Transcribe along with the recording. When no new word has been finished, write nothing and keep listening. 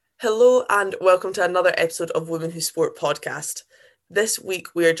Hello and welcome to another episode of Women Who Sport podcast. This week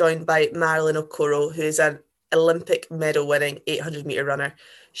we are joined by Marilyn Okoro, who is an Olympic medal winning 800-metre runner.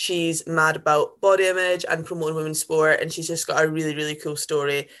 She's mad about body image and promoting women's sport, and she's just got a really, really cool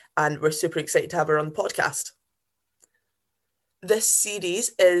story, and we're super excited to have her on the podcast. This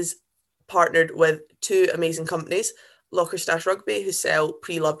series is partnered with two amazing companies, Locker Stash Rugby, who sell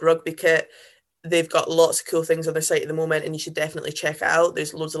pre-loved rugby kit. They've got lots of cool things on their site at the moment, and you should definitely check it out.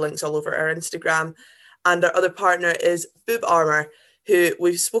 There's loads of links all over our Instagram. And our other partner is Boob Armour, who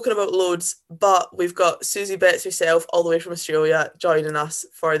we've spoken about loads, but we've got Susie Betts herself, all the way from Australia, joining us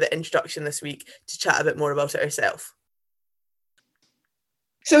for the introduction this week to chat a bit more about it herself.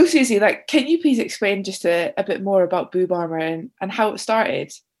 So Susie, can you please explain just a bit more about Boob Armour and how it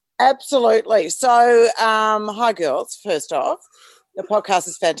started? Absolutely. So, hi girls, first off. The podcast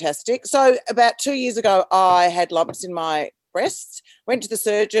is fantastic. So about 2 years ago, I had lumps in my breasts, went to the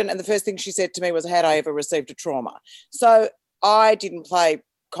surgeon, and the first thing she said to me was, had I ever received a trauma? So I didn't play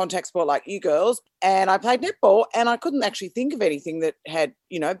contact sport like you girls, and I played netball, and I couldn't actually think of anything that had,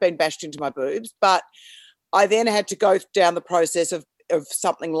 been bashed into my boobs. But I then had to go down the process of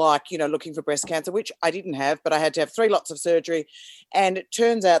something like, looking for breast cancer, which I didn't have, but I had to have 3 lots of surgery. And it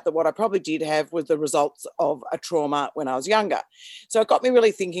turns out that what I probably did have was the results of a trauma when I was younger. So it got me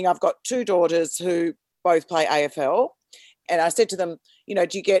really thinking. I've got 2 daughters who both play AFL. And I said to them, do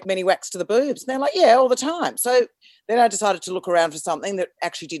you get many whacks to the boobs? And they're like, yeah, all the time. So then I decided to look around for something that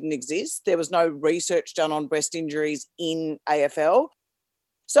actually didn't exist. There was no research done on breast injuries in AFL.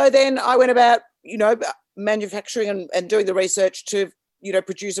 So then I went about, manufacturing and doing the research to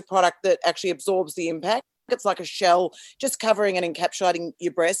produce a product that actually absorbs the impact. It's like a shell just covering and encapsulating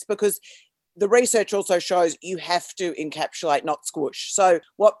your breast, because the research also shows you have to encapsulate, not squish. So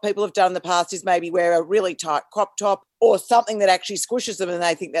what people have done in the past is maybe wear a really tight crop top or something that actually squishes them, and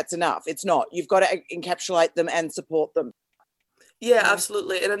they think that's enough. It's not. You've got to encapsulate them and support them. Yeah,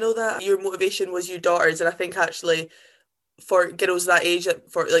 absolutely. And I know that your motivation was your daughters, and I think actually for girls that age,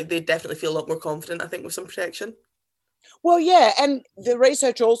 they definitely feel a lot more confident, I think, with some protection. Well, yeah, and the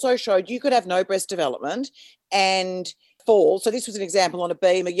research also showed you could have no breast development and fall. So this was an example on a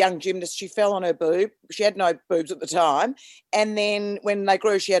beam, a young gymnast, she fell on her boob. She had no boobs at the time. And then when they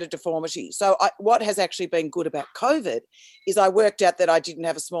grew, she had a deformity. So what has actually been good about COVID is I worked out that I didn't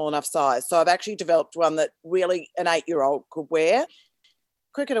have a small enough size. So I've actually developed one that really an 8-year-old could wear.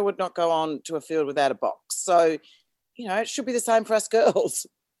 Cricketer would not go on to a field without a box. So, it should be the same for us girls.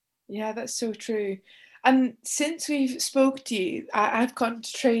 Yeah, that's so true. And since we've spoke to you, I've gone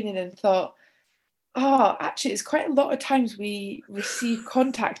to training and thought, actually, it's quite a lot of times we receive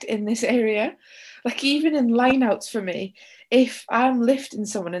contact in this area. Like even in lineouts for me, if I'm lifting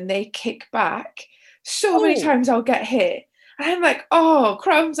someone and they kick back, many times I'll get hit. And I'm like, oh,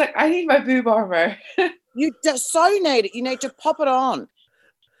 crumbs, I need my Boob Armour. You so need it. You need to pop it on.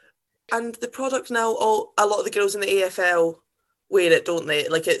 And the product now, a lot of the girls in the AFL wear it, don't they?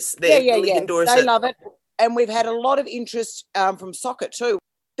 Like league they love it. And we've had a lot of interest from soccer too.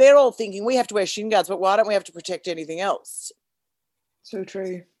 They're all thinking we have to wear shin guards, but why don't we have to protect anything else? So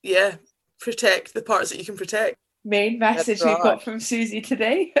true. Yeah, protect the parts that you can protect. Main message we've got from Susie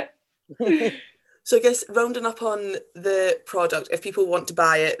today. So I guess rounding up on the product, if people want to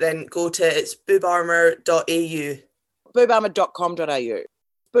buy it, then go to it's boobarmour.au. Boobarmour.com.au.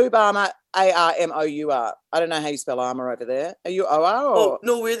 Boob Armour, ARMOUR. I don't know how you spell armour over there. Are you OR? Or? Oh,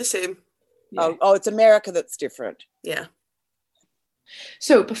 no, we're the same. Yeah. Oh, it's America that's different. Yeah.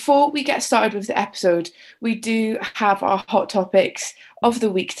 So before we get started with the episode, we do have our hot topics of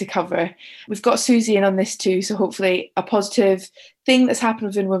the week to cover. We've got Susie in on this too, so hopefully a positive thing that's happened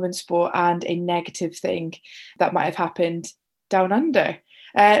within women's sport and a negative thing that might have happened down under.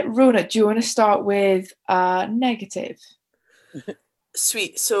 Rona, do you want to start with negative?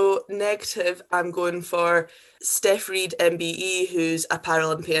 Sweet. So negative, I'm going for Steph Reid MBE, who's a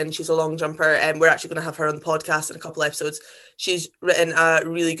Paralympian. She's a long jumper, and we're actually going to have her on the podcast in a couple of episodes. She's written a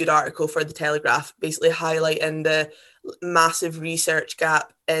really good article for The Telegraph, basically highlighting the massive research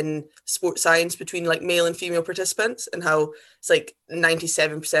gap in sports science between male and female participants, and how it's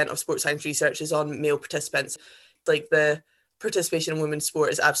 97% of sports science research is on male participants. The participation in women's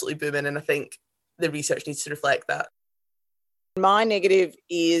sport is absolutely booming, and I think the research needs to reflect that. My negative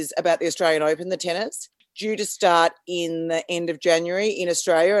is about the Australian Open, the tennis, due to start in the end of January in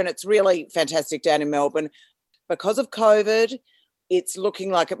Australia, and it's really fantastic down in Melbourne. Because of COVID, it's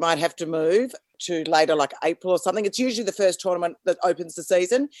looking like it might have to move to later, like April or something. It's usually the first tournament that opens the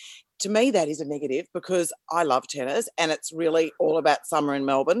season. To me, that is a negative because I love tennis and it's really all about summer in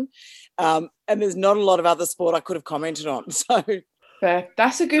Melbourne. And there's not a lot of other sport I could have commented on. So But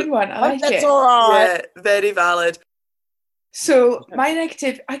that's a good one. I like That's it. all right. Yeah, very valid. So my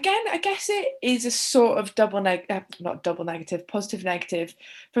negative, again, I guess it is a sort of not double negative, positive negative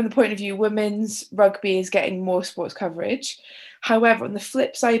from the point of view women's rugby is getting more sports coverage. However, on the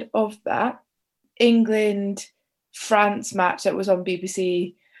flip side of that, England-France match that was on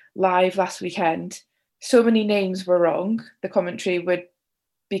BBC Live last weekend, so many names were wrong. The commentary would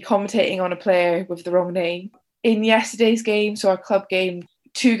be commentating on a player with the wrong name. In yesterday's game, so our club game,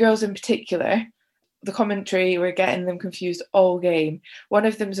 2 girls in particular, the commentary were getting them confused all game. One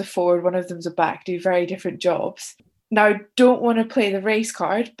of them's a forward, one of them's a back, do very different jobs. Now, I don't want to play the race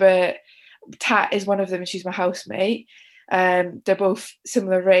card, but Tat is one of them and she's my housemate. They're both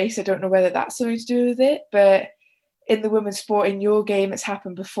similar race. I don't know whether that's something to do with it, but in the women's sport, in your game, it's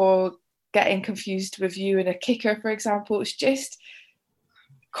happened before, getting confused with you and a kicker, for example. It's just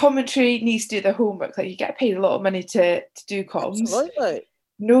commentary needs to do their homework. Like, you get paid a lot of money to do comms. Absolutely.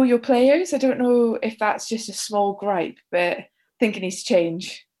 Know your players. I don't know if that's just a small gripe, but I think it needs to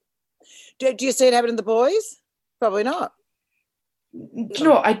change. Do you see it happen in the boys? Probably not. Do you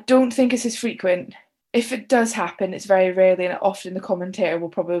know what? I don't think it's as frequent. If it does happen, it's very rarely, and often the commentator will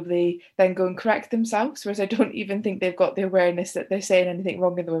probably then go and correct themselves, whereas I don't even think they've got the awareness that they're saying anything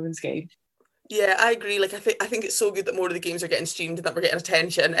wrong in the women's game. Yeah, I agree. Like, I think it's so good that more of the games are getting streamed and that we're getting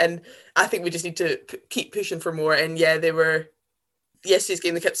attention, and I think we just need to keep pushing for more. And yeah, they were... Yesterday's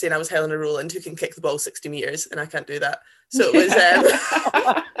game, they kept saying I was Helena Rowland who can kick the ball 60 metres, and I can't do that. So it was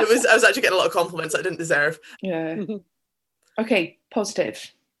I was actually getting a lot of compliments I didn't deserve. Yeah. Okay,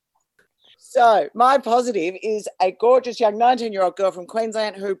 positive. So my positive is a gorgeous young 19-year-old girl from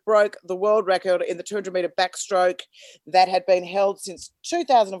Queensland who broke the world record in the 200-metre backstroke that had been held since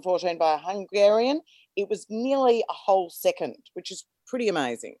 2014 by a Hungarian. It was nearly a whole second, which is pretty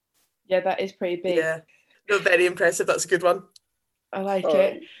amazing. Yeah, that is pretty big. Yeah, no, very impressive. That's a good one. I like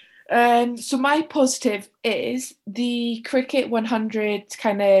it. So my positive is the Cricket 100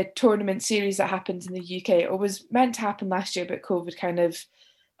 kind of tournament series that happens in the UK. It was meant to happen last year, but COVID kind of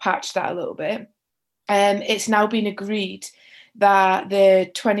patched that a little bit. It's now been agreed that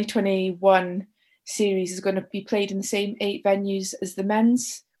the 2021 series is going to be played in the same 8 venues as the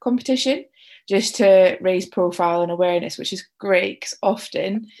men's competition, just to raise profile and awareness, which is great, because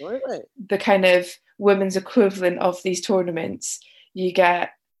often the kind of women's equivalent of these tournaments, you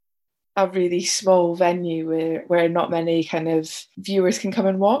get a really small venue where not many kind of viewers can come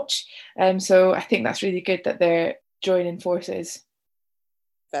and watch. So I think that's really good that they're joining forces.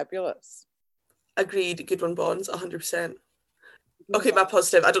 Fabulous. Agreed. Good one, Bonds, 100%. Okay, my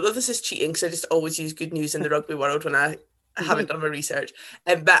positive. I don't know if this is cheating because I just always use good news in the rugby world when I haven't done my research.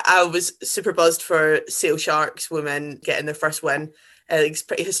 But I was super buzzed for Sale Sharks women getting their first win. It's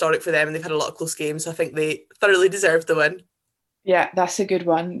pretty historic for them, and they've had a lot of close games, so I think they thoroughly deserved the win. Yeah, that's a good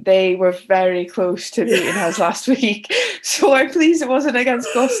one. They were very close to beating us last week. So I'm pleased it wasn't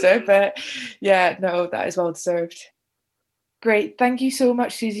against Gloucester, but yeah, no, that is well deserved. Great. Thank you so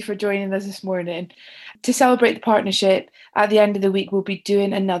much, Susie, for joining us this morning. To celebrate the partnership, at the end of the week, we'll be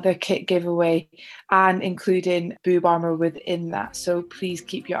doing another kit giveaway and including boob armour within that. So please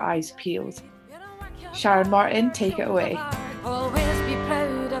keep your eyes peeled. Sharon Martin, take it away. Always be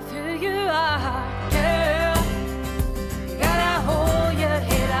proud of who you are, girl. You gotta hold your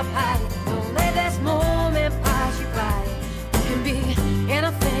head up high. Don't let this moment pass you by. You can be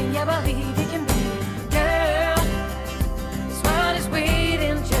anything you believe you can be, girl. This world is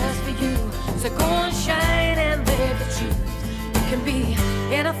waiting just for you. So go and shine and live the truth. You can be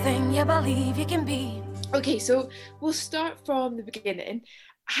anything you believe you can be. Okay, so we'll start from the beginning.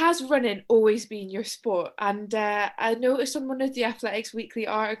 Has running always been your sport? And I noticed on one of the Athletics Weekly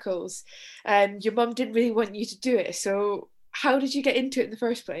articles, your mum didn't really want you to do it. So how did you get into it in the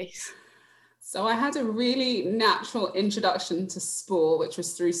first place? So I had a really natural introduction to sport, which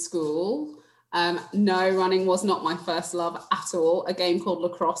was through school. No, running was not my first love at all. A game called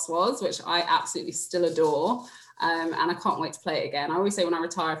lacrosse was, which I absolutely still adore. And I can't wait to play it again. I always say when I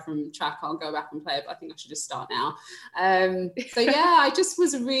retire from track, I'll go back and play it, but I think I should just start now. So yeah, I just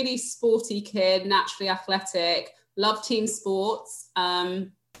was a really sporty kid, naturally athletic, loved team sports.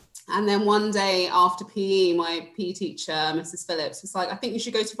 And then one day after PE, my PE teacher, Mrs. Phillips, was like, I think you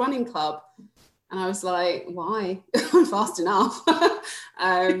should go to running club. And I was like, why? I'm fast enough.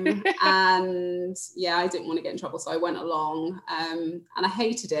 And yeah, I didn't want to get in trouble. So I went along and I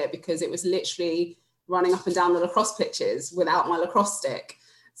hated it because it was literally running up and down the lacrosse pitches without my lacrosse stick.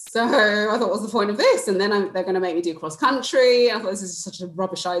 So I thought, what's the point of this? And then they're going to make me do cross country. I thought this is such a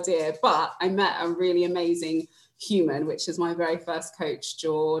rubbish idea. But I met a really amazing human, which is my very first coach,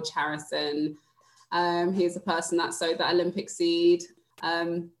 George Harrison. He's the person that sowed that Olympic seed.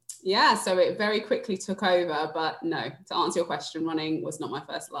 Yeah, so it very quickly took over, but no, to answer your question, running was not my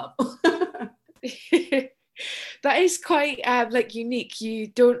first love. That is quite like unique. You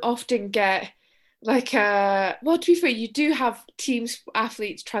don't often get like well, to be fair, you do have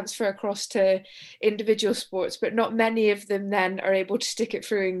athletes transfer across to individual sports, but not many of them then are able to stick it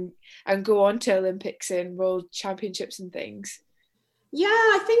through and go on to Olympics and world championships and things. Yeah,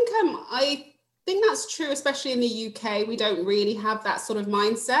 I think that's true, especially in the UK. We don't really have that sort of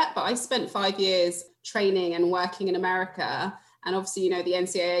mindset, but I spent 5 years training and working in America, and obviously, you know, the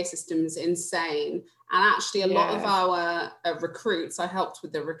NCAA system is insane. And actually a lot of our recruits, I helped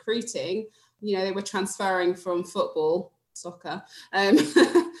with the recruiting, you know, they were transferring from football, soccer,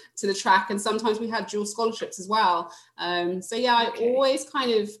 to the track. And sometimes we had dual scholarships as well. So yeah, I always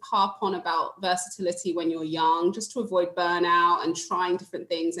kind of harp on about versatility when you're young, just to avoid burnout and trying different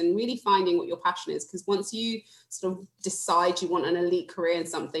things and really finding what your passion is. Because once you sort of decide you want an elite career in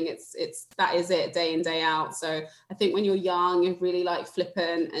something, that is it, day in, day out. So I think when you're young, you're really like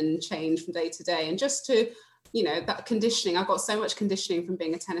flippant and change from day to day. And just to, you know, that conditioning, I got so much conditioning from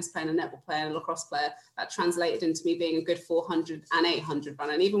being a tennis player and a netball player and a lacrosse player that translated into me being a good 400 and 800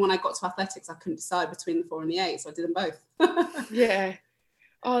 runner. And even when I got to athletics, I couldn't decide between the 4 and the 8, so I did them both. Yeah.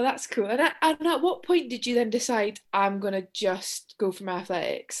 Oh, that's cool. And at what point did you then decide I'm going to just go for my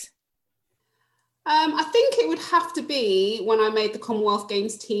athletics? I think it would have to be when I made the Commonwealth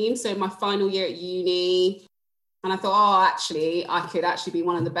Games team. So my final year at uni. And I thought, oh, actually, I could actually be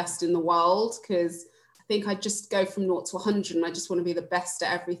one of the best in the world, because I think I just go from 0 to 100 and I just want to be the best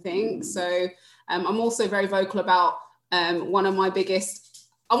at everything. So I'm also very vocal about one of my biggest,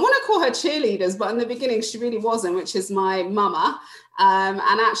 I want to call her cheerleaders, but in the beginning she really wasn't, which is my mama. And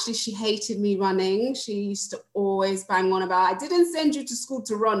actually she hated me running. She used to always bang on about, I didn't send you to school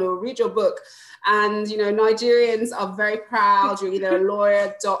to run or read your book. And, you know, Nigerians are very proud. You're either a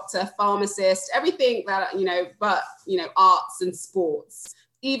lawyer, doctor, pharmacist, everything that, you know, but, you know, arts and sports.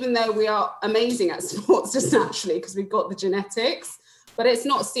 Even though we are amazing at sports just naturally because we've got the genetics, but it's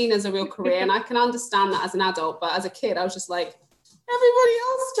not seen as a real career. And I can understand that as an adult, but as a kid, I was just like, everybody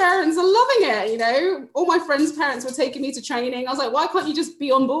else's parents are loving it. You know, all my friends' parents were taking me to training. I was like, why can't you just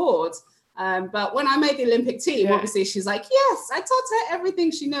be on board? But when I made the Olympic team, obviously she's like, yes, I taught her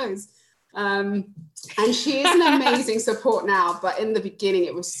everything she knows. And she is an amazing support now. But in the beginning,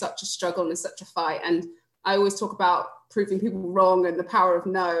 it was such a struggle and such a fight. And I always talk about proving people wrong and the power of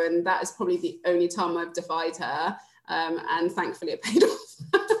no, and that is probably the only time I've defied her, and thankfully it paid off.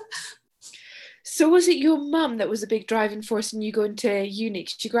 So was it your mum that was a big driving force in you going to uni?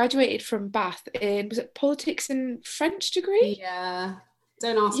 She graduated from Bath in, was it politics and French degree? Yeah,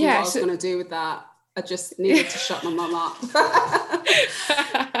 don't ask me what I was going to do with that. I just needed to shut my mum up.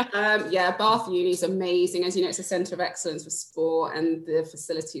 Yeah, Bath Uni is amazing. As you know, it's a centre of excellence for sport and the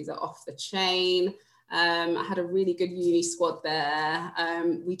facilities are off the chain. I had a really good uni squad there.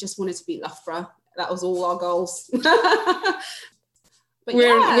 We just wanted to beat Loughborough. That was all our goals. But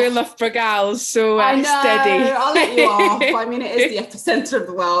we're Loughborough gals, so I know, steady. I'll let you off. I mean, it is the epicenter of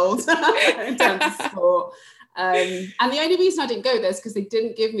the world in terms of sport. And the only reason I didn't go there is because they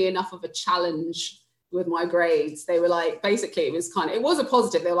didn't give me enough of a challenge with my grades. They were like, basically it was a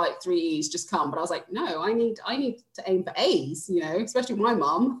positive. They were like 3 E's, just come. But I was like, no, I need to aim for A's, you know, especially my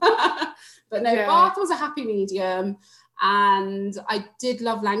mum. But no, Bath was a happy medium. And I did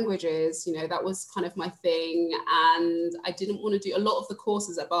love languages, you know, that was kind of my thing. And I didn't want to do a lot of the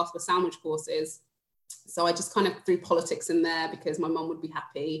courses at Bath were sandwich courses. So I just kind of threw politics in there because my mum would be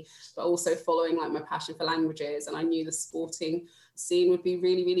happy, but also following like my passion for languages. And I knew the sporting scene would be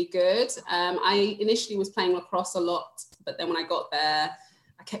really, really good. I initially was playing lacrosse a lot, but then when I got there,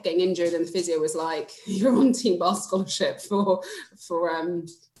 I kept getting injured and the physio was like, you're on team bar scholarship for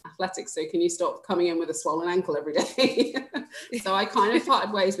athletics, so can you stop coming in with a swollen ankle every day? So I kind of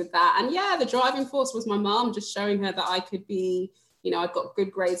parted ways with that. And yeah, the driving force was my mum, just showing her that I could be, you know, I've got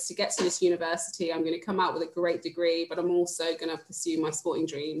good grades to get to this university. I'm going to come out with a great degree, but I'm also going to pursue my sporting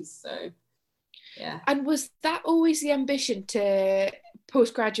dreams. So yeah. And was that always the ambition to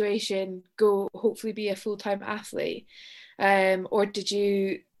post-graduation go hopefully be a full-time athlete? Or did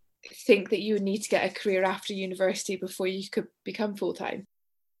you think that you would need to get a career after university before you could become full-time?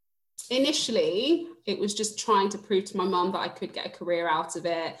 Initially, it was just trying to prove to my mum that I could get a career out of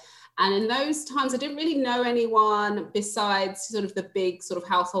it. And in those times, I didn't really know anyone besides sort of the big sort of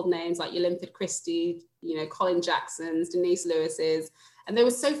household names like your Linford Christie, you know, Colin Jacksons, Denise Lewis's, and they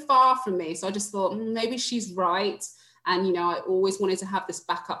were so far from me. So I just thought, maybe she's right. And, you know, I always wanted to have this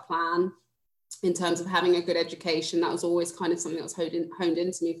backup plan in terms of having a good education. That was always kind of something that was honed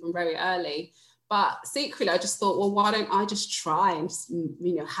into me from very early. But secretly, I just thought, well, why don't I just try and just,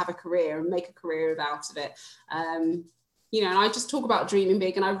 have a career and make a career out of it? And I just talk about dreaming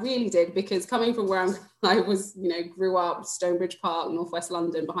big, and I really did, because coming from where I was, grew up, Stonebridge Park, Northwest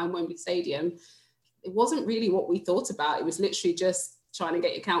London, behind Wembley Stadium, it wasn't really what we thought about. It was literally just trying to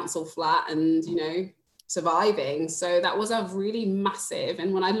get your council flat and, surviving. So that was a really massive,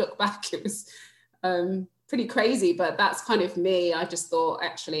 and when I look back, it was pretty crazy, but that's kind of me. I just thought,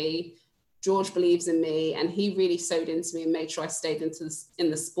 actually, George believes in me, and he really sewed into me and made sure I stayed in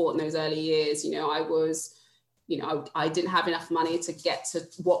the sport in those early years. I didn't have enough money to get to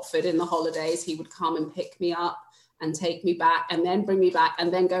Watford in the holidays. He would come and pick me up and take me back and then bring me back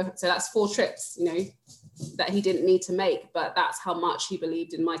and then go. So that's 4 trips, that he didn't need to make, but that's how much he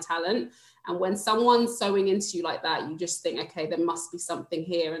believed in my talent. And when someone's sewing into you like that, you just think, okay, there must be something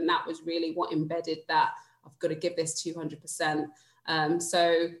here. And that was really what embedded that I've got to give this 200%.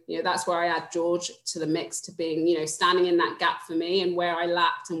 So, that's where I add George to the mix, to being, standing in that gap for me, and where I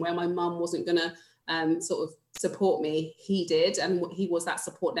lacked and where my mum wasn't going to sort of support me, he did. And he was that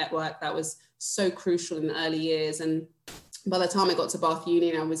support network that was so crucial in the early years. And by the time I got to Bath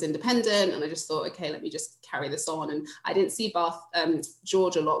Uni, I was independent, and I just thought, okay, let me just carry this on. And I didn't see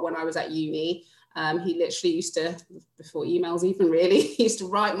George a lot when I was at uni. He literally used to, before emails even really, he used to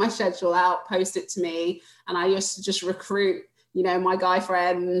write my schedule out, post it to me, and I used to just recruit my guy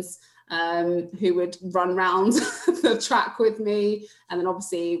friends who would run round the track with me. And then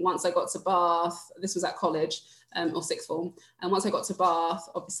obviously once I got to Bath, this was at college or sixth form, and once I got to Bath,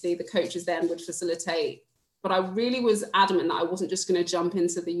 obviously the coaches then would facilitate. But I really was adamant that I wasn't just going to jump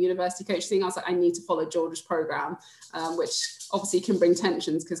into the university coach thing. I was like, I need to follow George's program, which obviously can bring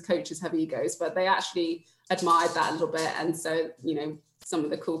tensions because coaches have egos, but they actually admired that a little bit. And so, some of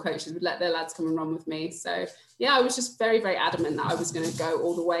the cool coaches would let their lads come and run with me. So yeah, I was just very, very adamant that I was going to go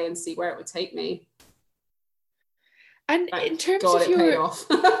all the way and see where it would take me. And in terms God, of it paid off.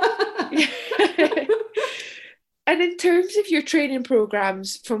 And in terms of your training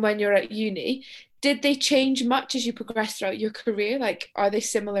programs from when you're at uni, did they change much as you progressed throughout your career? Like, are they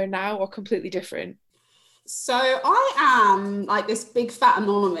similar now or completely different? So I am like this big fat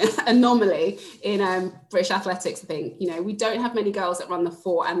anomaly in British athletics. I think, we don't have many girls that run the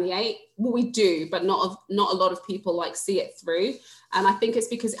 4 and the 8. Well, we do, but not a lot of people like see it through. And I think it's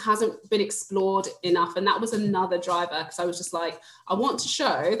because it hasn't been explored enough. And that was another driver, because I was just like, I want to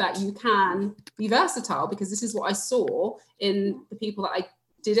show that you can be versatile, because this is what I saw in the people that I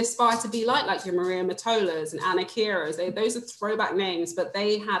did aspire to be like your Maria Matolas and Anna Kiras. Those are throwback names, but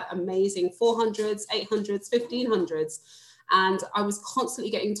they had amazing 400s, 800s, 1500s. And I was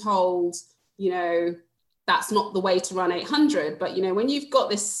constantly getting told, that's not the way to run 800. But, when you've got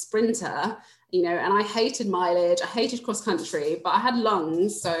this sprinter, and I hated mileage, I hated cross country, but I had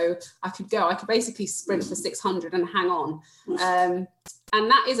lungs, so I could basically sprint for 600 and hang on. And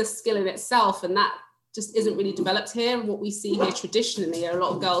that is a skill in itself. And that just isn't really developed here. And what we see here traditionally are a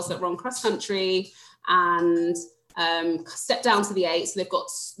lot of girls that run cross country and step down to the 8. So they've got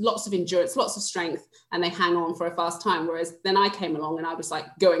lots of endurance, lots of strength, and they hang on for a fast time. Whereas then I came along and I was like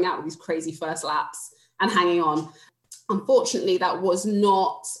going out with these crazy first laps and hanging on. Unfortunately, that was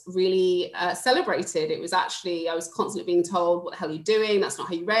not really celebrated. It was actually, I was constantly being told, what the hell are you doing? That's not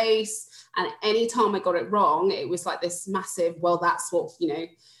how you race. And any time I got it wrong, it was like this massive, well, that's what,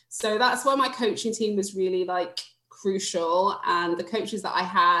 So that's why my coaching team was really crucial. And the coaches that I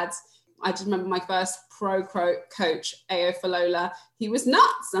had, I just remember my first pro coach, Ao Falola, he was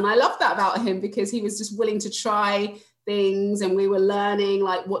nuts. And I loved that about him, because he was just willing to try things, and we were learning,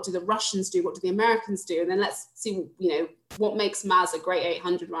 what do the Russians do? What do the Americans do? And then let's see, what makes Maz a great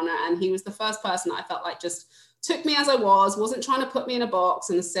 800 runner. And he was the first person that I felt like just took me as I wasn't trying to put me in a box,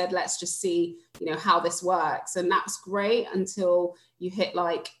 and said, let's just see, how this works. And that was great until you hit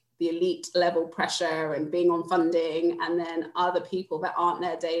the elite level pressure and being on funding, and then other people that aren't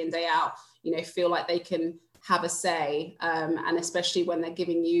there day in, day out, feel like they can have a say. And especially when they're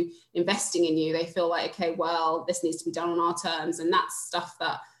investing in you, they feel like, okay, well, this needs to be done on our terms. And that's stuff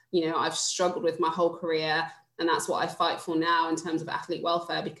that, I've struggled with my whole career. And that's what I fight for now in terms of athlete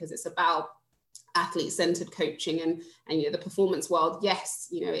welfare, because it's about athlete-centered coaching and the performance world. Yes,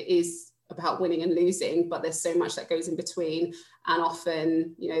 it is about winning and losing, but there's so much that goes in between. And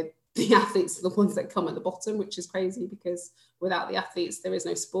often, the athletes are the ones that come at the bottom, which is crazy, because without the athletes, there is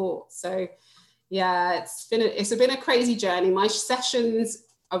no sport. So yeah, it's been a crazy journey. My sessions,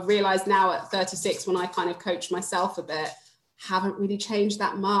 I've realized now at 36, when I kind of coach myself a bit, haven't really changed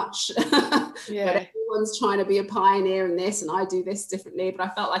that much. Yeah. But everyone's trying to be a pioneer in this, and I do this differently. But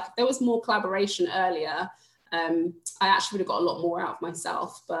I felt like if there was more collaboration earlier, I actually would have got a lot more out of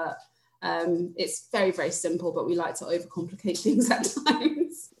myself. But It's very, very simple, but we like to overcomplicate things at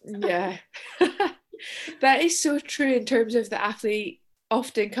times. Yeah. That is so true in terms of the athlete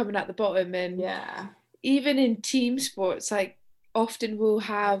often coming at the bottom. And Yeah. even in team sports, like often we'll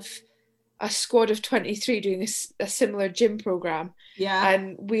have a squad of 23 doing a similar gym program. Yeah.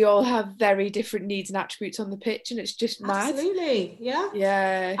 And we all have very different needs and attributes on the pitch, and it's just mad. Absolutely. Yeah.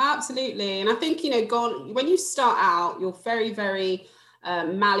 Yeah. Absolutely. And I think, when you start out, you're very, very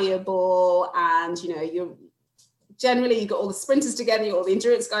malleable, and, you're generally, you've got all the sprinters together, you've got all the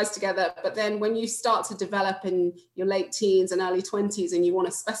endurance guys together. But then when you start to develop in your late teens and early 20s and you want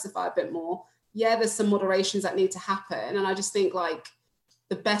to specify a bit more, there's some moderations that need to happen. And I just think like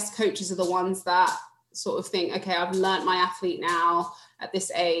the best coaches are the ones that sort of think, okay, I've learnt my athlete now at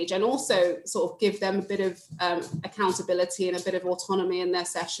this age, and also sort of give them a bit of accountability and a bit of autonomy in their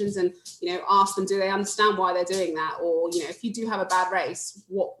sessions, and ask them, do they understand why they're doing that? Or if you do have a bad race,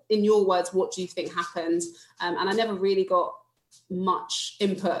 what, in your words, what do you think happened? And I never really got much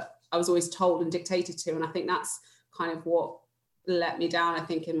input. I was always told and dictated to, and I think that's kind of what let me down, I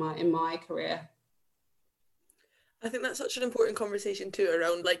think, in my career. I think that's such an important conversation too,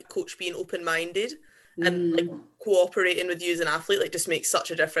 around like coach being open-minded and like cooperating with you as an athlete, like just makes such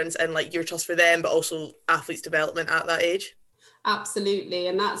a difference, and like your trust for them, but also athletes' development at that age. Absolutely.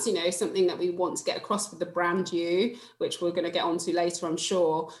 And that's, something that we want to get across with the brand you, which we're going to get onto later, I'm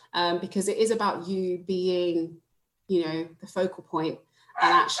sure, because it is about you being, the focal point,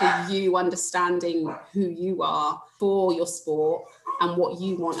 and actually you understanding who you are for your sport and what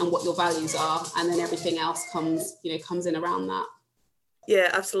you want and what your values are. And then everything else comes in around that. Yeah,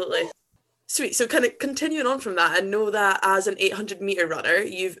 absolutely. Sweet. So kind of continuing on from that, I know that as an 800 metre runner,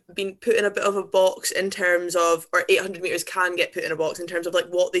 you've been put in a bit of a box in terms of, or 800 metres can get put in a box in terms of like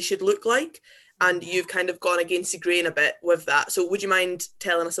what they should look like. And you've kind of gone against the grain a bit with that. So would you mind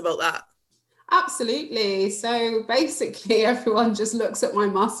telling us about that? Absolutely. So basically everyone just looks at my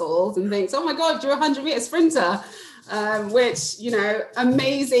muscles and thinks, oh my God, you're a 100 metre sprinter, which,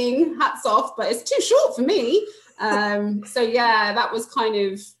 amazing, hats off, but it's too short for me. So yeah, that was kind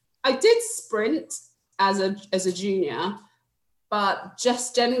of, I did sprint as a junior, but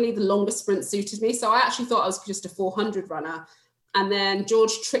just generally the longer sprint suited me. So I actually thought I was just a 400 runner. And then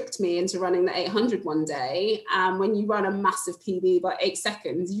George tricked me into running the 800 one day. And when you run a massive PB by 8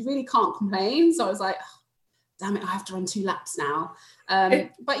 seconds, you really can't complain. So I was like, oh, damn it, I have to run 2 laps now.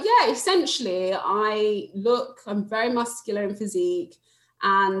 But yeah, essentially I'm very muscular in physique.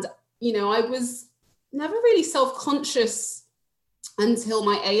 And, I was never really self-conscious until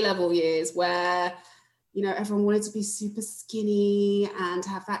my A-level years, where, everyone wanted to be super skinny and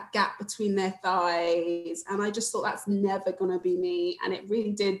have that gap between their thighs. And I just thought that's never going to be me. And it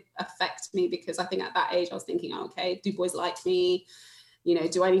really did affect me, because I think at that age I was thinking, okay, do boys like me?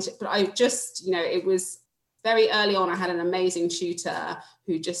 Do I need to, but I just, it was very early on. I had an amazing tutor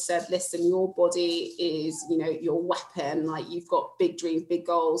who just said, listen, your body is, your weapon. Like, you've got big dreams, big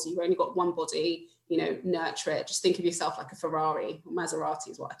goals. You've only got one body. Nurture it. Just think of yourself like a Ferrari, or Maserati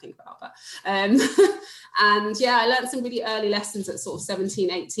is what I think about that. And yeah, I learned some really early lessons at sort of 17,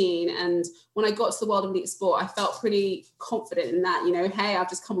 18. And when I got to the world of elite sport, I felt pretty confident in that, hey, I've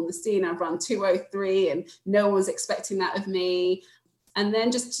just come on the scene, I've run 2:03 and no one was expecting that of me. And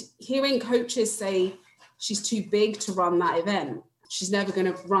then just hearing coaches say, she's too big to run that event. She's never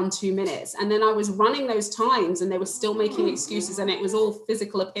going to run 2 minutes. And then I was running those times and they were still making excuses, and it was all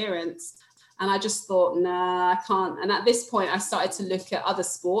physical appearance. And I just thought, nah, I can't. And at this point, I started to look at other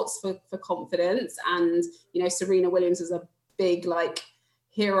sports for confidence. And, Serena Williams was a big,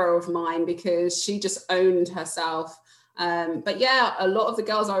 hero of mine, because she just owned herself. But yeah, a lot of the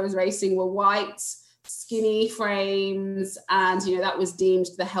girls I was racing were white, skinny frames. And, that was deemed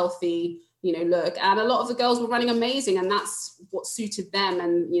the healthy, look. And a lot of the girls were running amazing, and that's what suited them.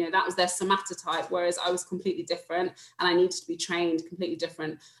 And, that was their somatotype, whereas I was completely different and I needed to be trained completely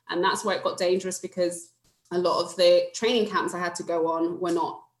different. And that's where it got dangerous, because a lot of the training camps I had to go on were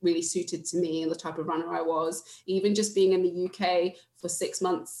not really suited to me and the type of runner I was. Even just being in the UK for 6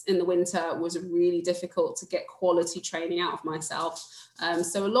 months in the winter was really difficult to get quality training out of myself.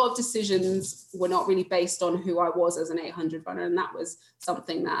 So a lot of decisions were not really based on who I was as an 800 runner. And that was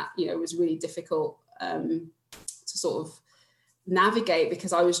something that, was really difficult to sort of navigate,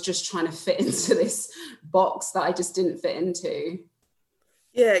 because I was just trying to fit into this box that I just didn't fit into.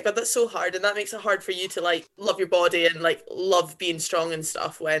 Yeah, God, that's so hard. And that makes it hard for you to love your body and love being strong and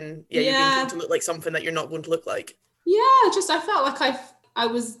stuff when you're being told to look like something that you're not going to look like. Yeah, just I felt like I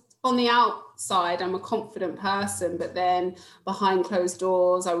was on the outside, I'm a confident person, but then behind closed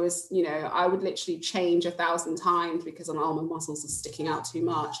doors, I was, I would literally change 1,000 times because my arm and muscles are sticking out too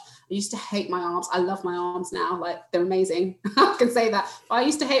much. I used to hate my arms. I love my arms now. Like, they're amazing. I can say that. But I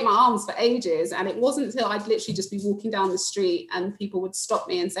used to hate my arms for ages. And it wasn't until I'd literally just be walking down the street and people would stop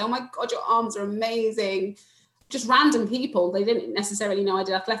me and say, oh my God, your arms are amazing. Just random people. They didn't necessarily know I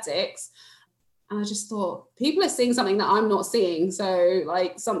did athletics. And I just thought, people are seeing something that I'm not seeing. So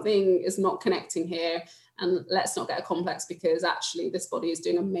like, something is not connecting here, and let's not get a complex, because actually this body is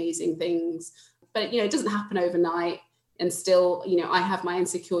doing amazing things. But, it doesn't happen overnight. And still, I have my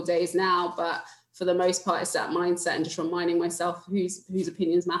insecure days now, but for the most part, it's that mindset and just reminding myself whose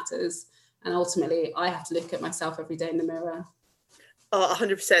opinions matters. And ultimately, I have to look at myself every day in the mirror. Oh,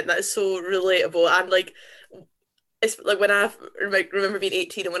 100%. That is so relatable. And like, it's like when I remember being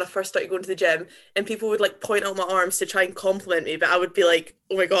 18 and when I first started going to the gym, and people would like point out my arms to try and compliment me, but I would be like,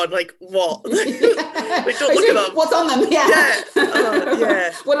 oh my God, like what? Like, don't look at them. What's on them? Yeah.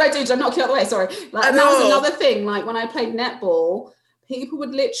 Yeah. What did I do? Did I knock you out of the way? Sorry. Like, and that was another thing. Like, when I played netball, people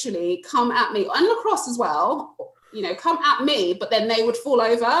would literally come at me, and lacrosse as well, come at me, but then they would fall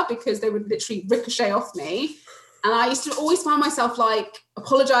over because they would literally ricochet off me. And I used to always find myself like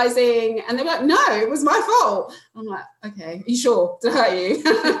apologizing, and they were like, no, it was my fault. I'm like, okay, are you sure? Did I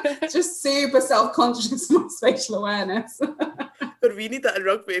hurt you? Just super self-conscious, my spatial awareness. But we need that in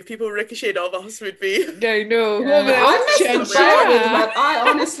rugby. If people ricocheted off us, would be... No. I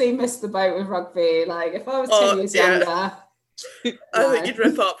honestly missed the boat with rugby. Like, if I was 10 years younger... I think you'd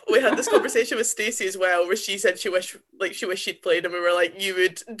rip up. We had this conversation with Stacey as well, where she said she wished she'd played, and we were like, you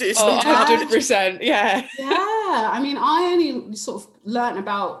would do something. 100%, yeah. I mean, I only sort of learnt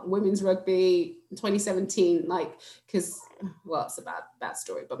about women's rugby in 2017, like, because, well, it's a bad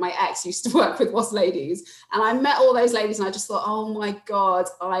story, but my ex used to work with Wasps Ladies, and I met all those ladies, and I just thought, oh my God,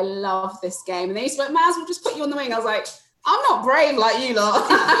 I love this game. And they used to be like, might as well just put you on the wing. I was like, I'm not brave like you lot.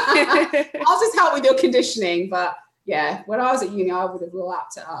 I'll just help with your conditioning. But yeah, when I was at uni, I would have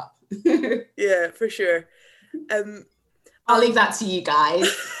lapped it up. Yeah, for sure. I'll leave that to you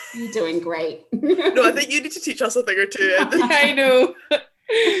guys. You're doing great. No, I think you need to teach us a thing or two. I know.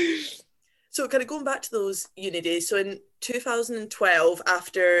 So kind of going back to those uni days, so in 2012,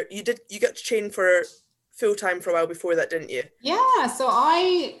 after you got to train for full-time for a while before that, didn't you? Yeah, so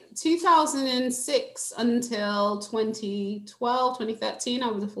 2006 until 2012, 2013, I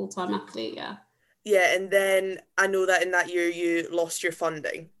was a full-time athlete, yeah. Yeah, and then I know that in that year you lost your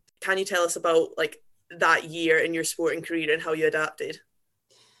funding. Can you tell us about like that year in your sporting career and how you adapted?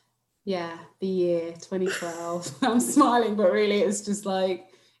 Yeah, the year 2012. I'm smiling, but really it's just like,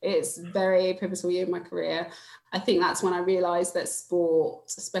 it's a very pivotal year in my career. I think that's when I realised that sport,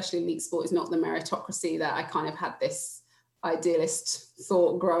 especially elite sport, is not the meritocracy that I kind of had this idealist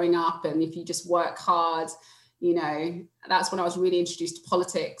thought growing up. And if you just work hard, that's when I was really introduced to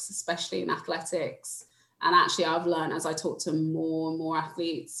politics, especially in athletics. And actually I've learned as I talk to more and more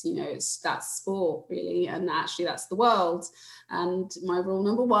athletes, that's sport really. And actually that's the world. And my rule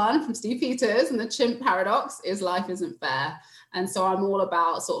number one from Steve Peters and the chimp paradox is life isn't fair. And so I'm all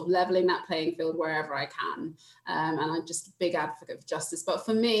about sort of leveling that playing field wherever I can. And I'm just a big advocate for justice. But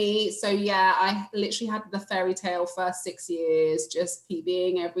for me, so yeah, I literally had the fairy tale first 6 years, just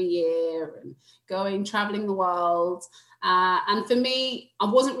PBing every year and traveling the world. And for me, I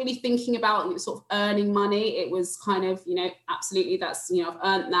wasn't really thinking about sort of earning money. It was kind of, absolutely that's, I've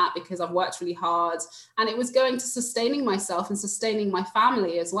earned that because I've worked really hard. And it was going to sustaining myself and sustaining my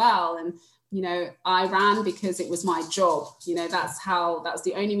family as well. And I ran because it was my job. That's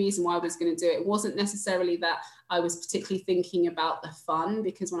the only reason why I was going to do it. It wasn't necessarily that I was particularly thinking about the fun,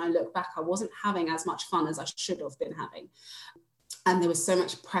 because when I look back, I wasn't having as much fun as I should have been having. And there was so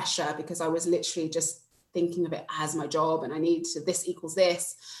much pressure because I was literally just thinking of it as my job and I need to, this equals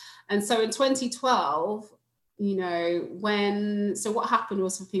this. And so in 2012, what happened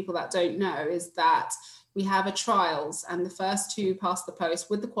was, for people that don't know, is that we have a trials, and the first two past the post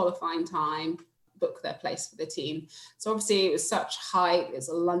with the qualifying time book their place for the team. So obviously it was such hype. It's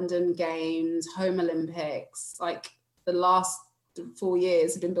a London Games, Home Olympics, like the last 4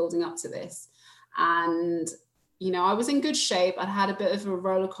 years have been building up to this. And, I was in good shape. I'd had a bit of a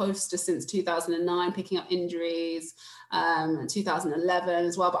roller coaster since 2009, picking up injuries, and 2011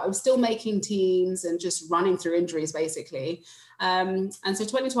 as well, but I was still making teams and just running through injuries basically. And so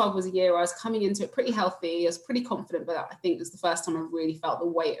 2012 was a year where I was coming into it pretty healthy. I was pretty confident, but I think it was the first time I really felt the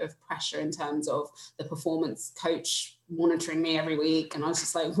weight of pressure in terms of the performance coach monitoring me every week. And I was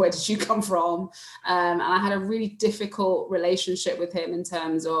just like, where did you come from? And I had a really difficult relationship with him in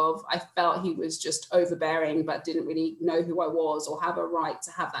terms of I felt he was just overbearing, but didn't really know who I was or have a right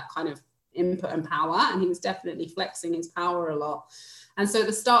to have that kind of input and power. And he was definitely flexing his power a lot. And so at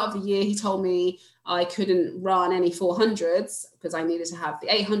the start of the year, he told me I couldn't run any 400s because I needed to have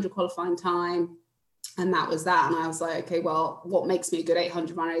the 800 qualifying time. And that was that. And I was like, okay, well, what makes me a good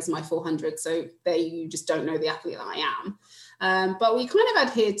 800 runner is my 400. So there you just don't know the athlete that I am. But we kind of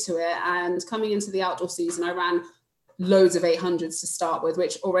adhered to it. And coming into the outdoor season, I ran loads of 800s to start with,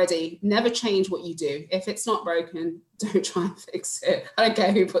 which already never change what you do. If it's not broken, don't try and fix it. I don't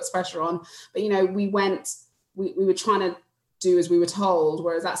care who puts pressure on. But, you know, we were trying to do as we were told,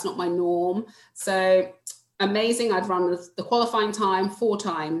 whereas that's not my norm. So amazing. I'd run the qualifying time 4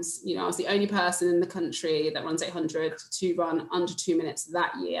 times. You know, I was the only person in the country that runs 800 to run under 2 minutes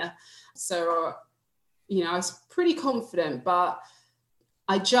that year. So, you know, I was pretty confident, but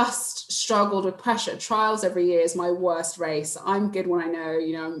I just struggled with pressure. Trials every year is my worst race. I'm good when I know,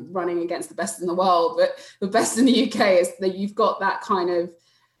 you know, I'm running against the best in the world, but the best in the UK is that you've got that kind of,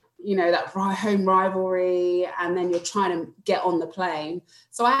 you know, that home rivalry, and then you're trying to get on the plane.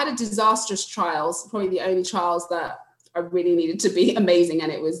 So I had a disastrous trials, probably the only trials that I really needed to be amazing,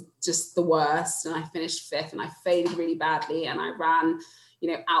 and it was just the worst. And I finished 5th, and I faded really badly, and I ran, you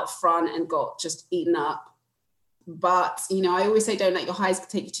know, out front and got just eaten up. But, you know, I always say, don't let your highs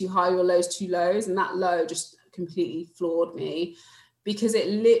take you too high, your lows too lows. And that low just completely floored me, because it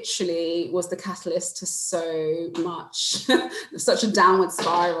literally was the catalyst to so much, such a downward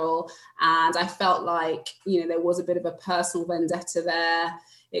spiral. And I felt like, you know, there was a bit of a personal vendetta there.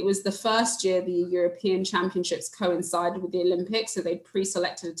 It was the first year the European Championships coincided with the Olympics, so they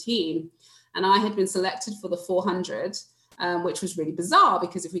pre-selected a team. And I had been selected for the 400, which was really bizarre,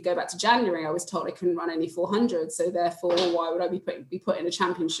 because if we go back to January, I was told I couldn't run any 400. So therefore, why would I be put in a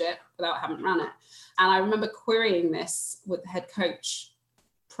championship without having run it? And I remember querying this with the head coach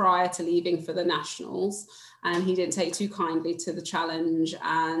prior to leaving for the nationals, and he didn't take too kindly to the challenge.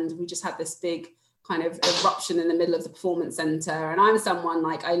 And we just had this big kind of eruption in the middle of the performance center. And I'm someone,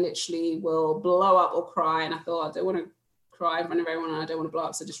 like, I literally will blow up or cry. And I thought, I don't want to cry in front of everyone, and I don't want to blow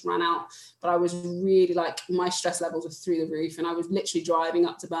up, so just ran out. But I was really, like, my stress levels were through the roof, and I was literally driving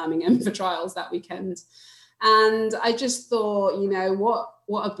up to Birmingham for trials that weekend. And I just thought, you know,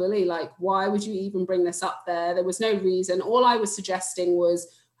 what a bully. Like, why would you even bring this up there? There was no reason. All I was suggesting was,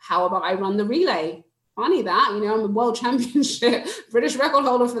 how about I run the relay? Funny that, you know, I'm a world championship British record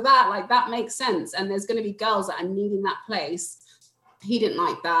holder for that. Like, that makes sense. And there's going to be girls that are needing that place. He didn't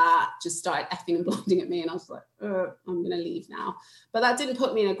like that, just started effing and blinding at me. And I was like, I'm going to leave now. But that didn't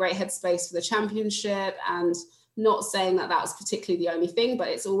put me in a great headspace for the championship. And not saying that that was particularly the only thing, but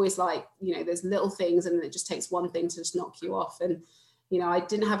it's always like, you know, there's little things, and it just takes one thing to just knock you off. And, you know, I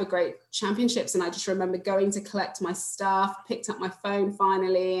didn't have a great championships. And I just remember going to collect my stuff, picked up my phone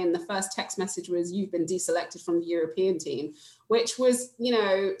finally. And the first text message was, you've been deselected from the European team, which was, you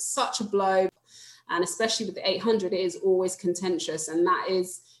know, such a blow. And especially with the 800, it is always contentious. And that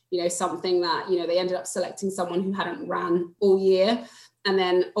is, you know, something that, you know, they ended up selecting someone who hadn't ran all year. And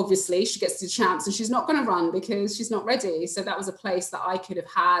then obviously she gets to the champs and she's not going to run because she's not ready. So that was a place that I could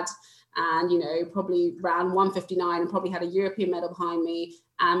have had, and, you know, probably ran 159 and probably had a European medal behind me.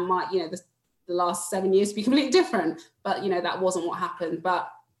 And my, you know, the last 7 years be completely different. But, you know, that wasn't what happened.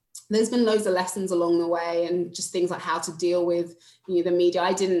 But there's been loads of lessons along the way, and just things like how to deal with, you know, the media.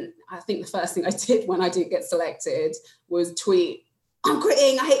 I think the first thing I did when I didn't get selected was tweet, I'm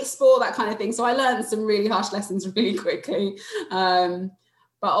quitting, I hate sport, that kind of thing. So I learned some really harsh lessons really quickly. But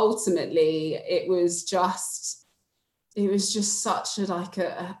ultimately it was just such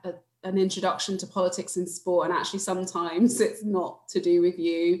an introduction to politics in sport. And actually sometimes it's not to do with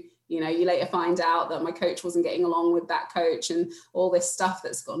you. You know, you later find out that my coach wasn't getting along with that coach and all this stuff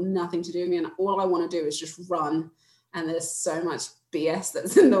that's got nothing to do with me. And all I want to do is just run. And there's so much BS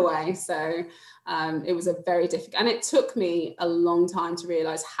that's in the way. So it was a very difficult, and it took me a long time to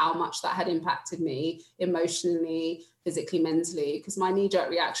realize how much that had impacted me emotionally, physically, mentally, because my knee-jerk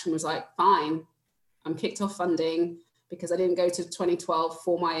reaction was like, fine, I'm kicked off funding because I didn't go to 2012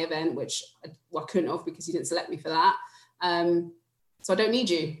 for my event, which I couldn't have because you didn't select me for that. So I don't need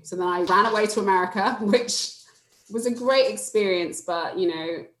you. So then I ran away to America, which was a great experience, but, you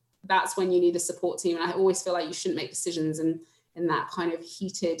know, that's when you need a support team. And I always feel like you shouldn't make decisions in that kind of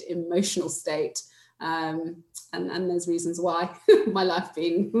heated emotional state. And there's reasons why, my life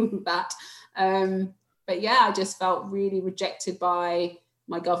being that. But but yeah, I just felt really rejected by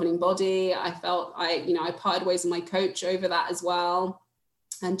my governing body. I felt I parted ways with my coach over that as well,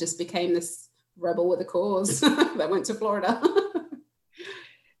 and just became this rebel with a cause that went to Florida.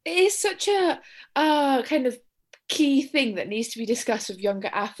 It is such a kind of key thing that needs to be discussed with younger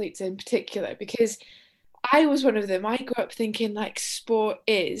athletes in particular, because I was one of them. I grew up thinking like sport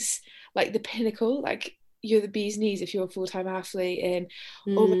is like the pinnacle, like you're the bee's knees if you're a full-time athlete, and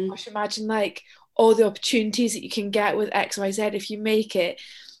oh my gosh, imagine like all the opportunities that you can get with XYZ if you make it.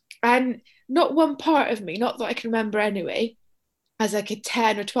 And not one part of me, not that I can remember anyway, as like a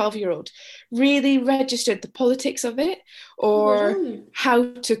 10 or 12-year-old, really registered the politics of it, or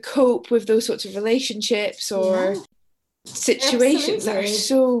how to cope with those sorts of relationships or situations that are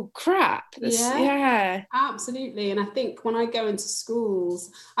so crap. Absolutely. And I think when I go into schools,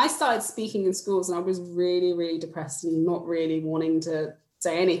 I started speaking in schools and I was really, really depressed and not really wanting to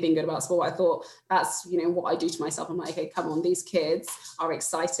say anything good about sport. I thought that's, what I do to myself. I'm like, okay, come on, these kids are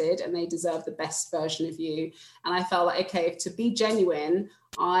excited and they deserve the best version of you. And I felt like, okay, to be genuine,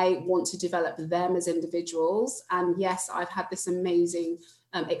 I want to develop them as individuals. And yes, I've had this amazing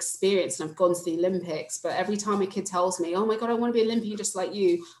experience and I've gone to the Olympics, but every time a kid tells me, oh my God, I want to be Olympian just like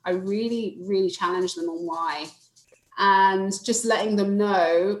you, I really, really challenge them on why. And just letting them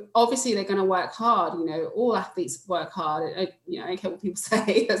know, obviously they're going to work hard. All athletes work hard. I don't care what people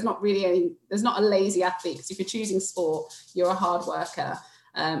say. There's not a lazy athlete, because if you're choosing sport, you're a hard worker.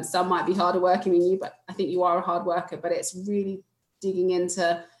 Some might be harder working than you, but I think you are a hard worker. But it's really digging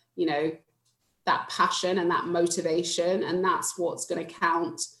into, that passion and that motivation. And that's what's going to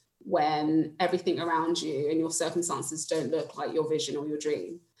count when everything around you and your circumstances don't look like your vision or your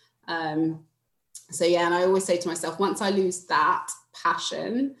dream. So yeah, and I always say to myself, once I lose that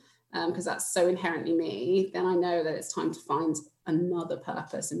passion, because that's so inherently me, then I know that it's time to find another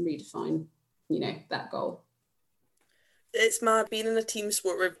purpose and redefine, that goal. It's mad being in a team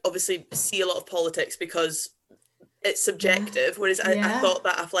sport where obviously see a lot of politics because it's subjective, whereas I thought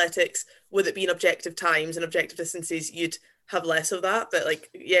that athletics, with it being objective times and objective distances, you'd have less of that. But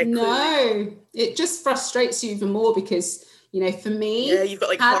no, it just frustrates you even more because, for me, you've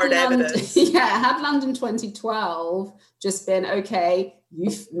got hard evidence. Had London 2012 just been, okay,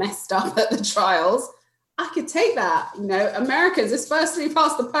 you've messed up at the trials, I could take that. Americans, this first 3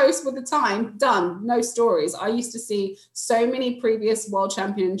 past the post with the time, done, no stories. I used to see so many previous world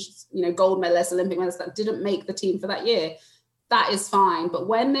champions, gold medalists, Olympic medalists that didn't make the team for that year. That is fine. But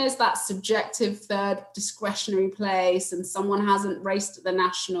when there's that subjective third discretionary place and someone hasn't raced at the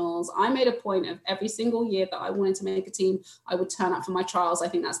nationals, I made a point of every single year that I wanted to make a team, I would turn up for my trials. I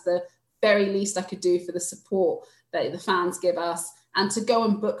think that's the very least I could do for the support that the fans give us, and to go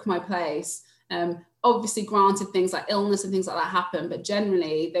and book my place. Obviously, granted, things like illness and things like that happen, but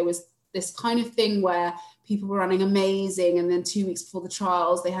generally there was this kind of thing where people were running amazing, and then 2 weeks before the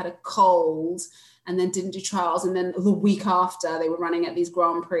trials they had a cold and then didn't do trials, and then the week after they were running at these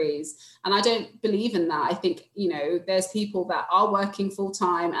Grand Prix. And I don't believe in that. I think, there's people that are working full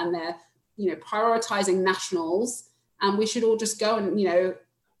time and they're, prioritizing nationals, and we should all just go and,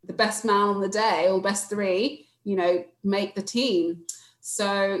 the best man on the day or best 3, make the team.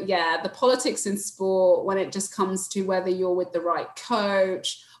 So yeah, the politics in sport, when it just comes to whether you're with the right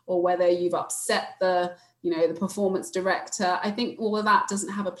coach or whether you've upset the performance director, I think all of that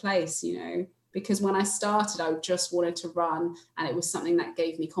doesn't have a place, because when I started, I just wanted to run, and it was something that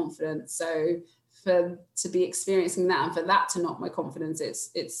gave me confidence. So to be experiencing that and for that to knock my confidence,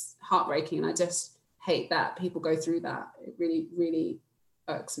 it's heartbreaking. And I just hate that people go through that. It really, really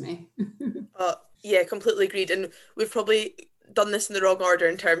irks me. Yeah, completely agreed. And we've probably done this in the wrong order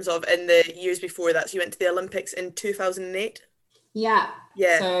in terms of in the years before that. So you went to the Olympics in 2008? Yeah.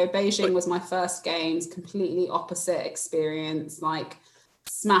 So Beijing was my first games, completely opposite experience,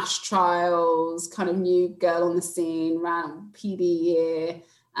 smash trials, kind of new girl on the scene, ran PB year.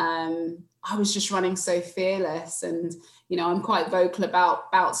 I was just running so fearless, and I'm quite vocal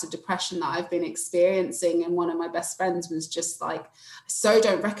about bouts of depression that I've been experiencing, and one of my best friends was just like, so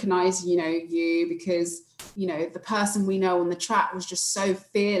don't recognize you because the person we know on the track was just so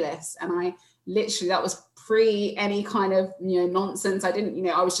fearless. And I literally, that was pre any kind of nonsense. I didn't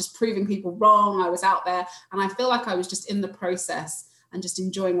I was just proving people wrong. I was out there, and I feel like I was just in the process and just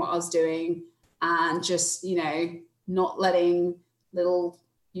enjoying what I was doing, and just not letting little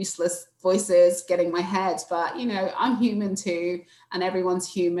useless voices getting my head. But I'm human too, and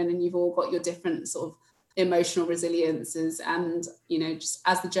everyone's human, and you've all got your different sort of emotional resiliences. And just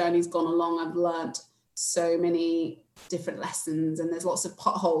as the journey's gone along, I've learned so many different lessons, and there's lots of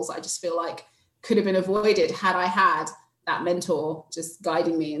potholes I just feel like could have been avoided had I had that mentor just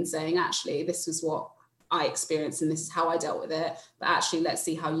guiding me and saying, actually, this was what I experienced and this is how I dealt with it, but actually let's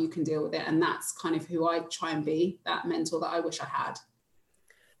see how you can deal with it. And that's kind of who I try and be, that mentor that I wish I had.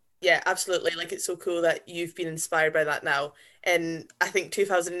 Yeah, absolutely. Like, it's so cool that you've been inspired by that now. And I think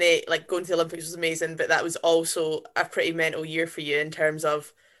 2008, like going to the Olympics was amazing, but that was also a pretty mental year for you in terms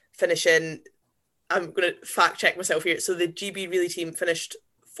of finishing. I'm going to fact check myself here. So the GB relay team finished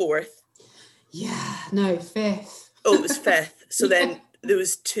 4th. Yeah, no, 5th. Oh, it was 5th. So Yeah. then there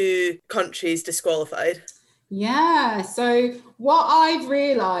was 2 countries disqualified. Yeah, so what I've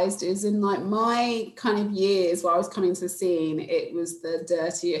realized is in like my kind of years where I was coming to the scene, it was the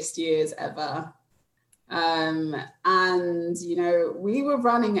dirtiest years ever. And, you know, we were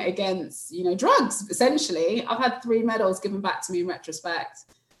running against, you know, drugs, essentially. I've had 3 medals given back to me in retrospect.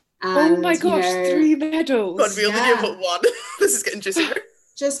 And, oh my gosh, you know, 3 medals. God, we only knew about 1. This is getting juicier.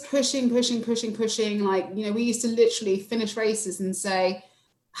 Just pushing. Like, you know, we used to literally finish races and say,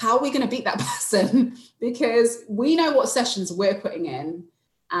 how are we going to beat that person? Because we know what sessions we're putting in,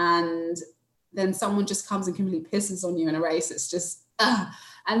 and then someone just comes and completely pisses on you in a race. It's just,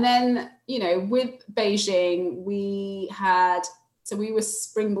 And then, you know, with Beijing, we were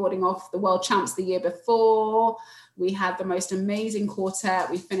springboarding off the world champs the year before. We had the most amazing quartet.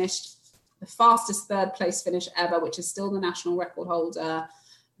 We finished the fastest 3rd place finish ever, which is still the national record holder.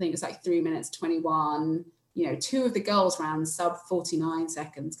 I think it's like 3 minutes 21. You know, 2 of the girls ran sub 49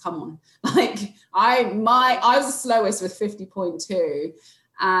 seconds. Come on. Like I was the slowest with 50.2.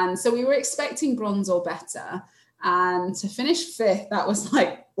 And so we were expecting bronze or better. And to finish 5th, that was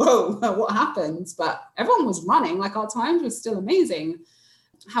like, whoa, what happened? But everyone was running, like our times were still amazing.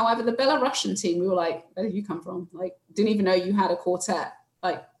 However, the Belarusian team, we were like, where did you come from? Like, didn't even know you had a quartet.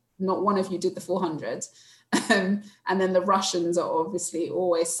 Like, not one of you did the 400. And then the Russians are obviously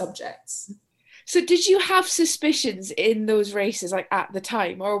always subjects. So did you have suspicions in those races, like at the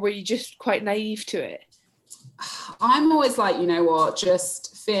time, or were you just quite naive to it? I'm always like, you know what,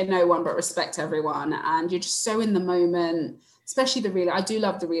 just fear no one but respect everyone. And you're just so in the moment, especially the relay. I do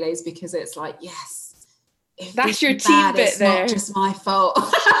love the relays because it's like, yes, if that's your team bit it's there. Not just my fault.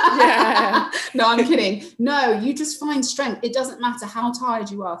 Yeah. No, I'm kidding. No, you just find strength. It doesn't matter how tired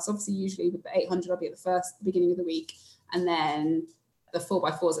you are. So obviously usually with the 800, I'll be at the beginning of the week, and then the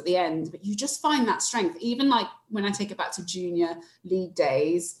 4x4s at the end, but you just find that strength. Even like when I take it back to junior league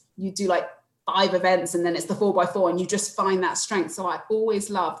days, you do like 5 events and then it's the 4x4 and you just find that strength. So I always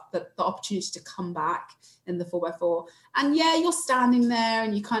love the opportunity to come back in the 4x4. And yeah, you're standing there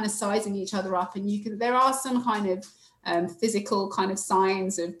and you're kind of sizing each other up, and there are some kind of physical kind of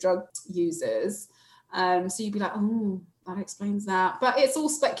signs of drug users. So you'd be like, oh, that explains that. But it's all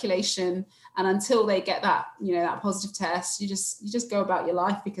speculation. And until they get that, you know, that positive test, you just go about your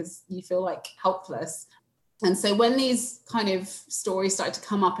life because you feel like helpless. And so when these kind of stories started to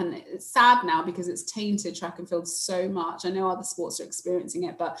come up, and it's sad now because it's tainted track and field so much. I know other sports are experiencing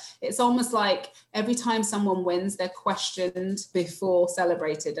it, but it's almost like every time someone wins, they're questioned before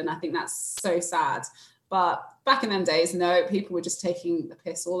celebrated. And I think that's so sad. But back in them days, no, people were just taking the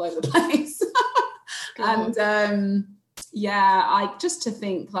piss all over the place. And I just to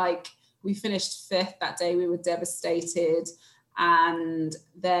think like we finished 5th that day, we were devastated. And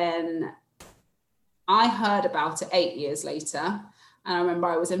then I heard about it 8 years later. And I remember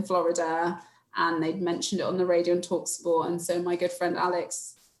I was in Florida and they'd mentioned it on the radio and TalkSport. And so my good friend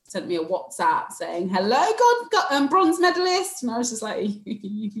Alex sent me a WhatsApp saying, hello, got bronze medalist. And I was just like,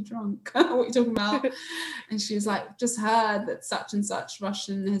 you drunk? What are you talking about? And she was like, just heard that such and such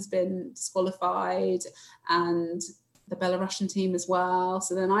Russian has been disqualified, and the Belarusian team as well.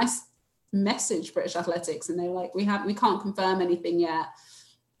 So then I messaged British Athletics and they were like, we can't confirm anything yet.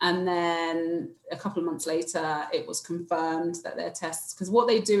 And then a couple of months later, it was confirmed that their tests, because what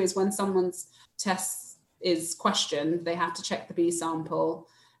they do is when someone's test is questioned, they have to check the B sample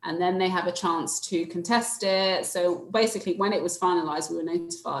and then they have a chance to contest it. So basically when it was finalized, we were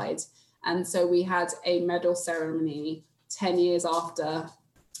notified. And so we had a medal ceremony 10 years after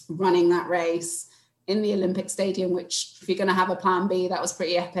running that race in the Olympic Stadium, which if you're going to have a plan B, that was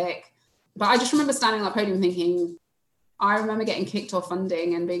pretty epic. But I just remember standing on that podium thinking, I remember getting kicked off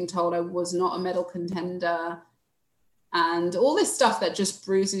funding and being told I was not a medal contender and all this stuff that just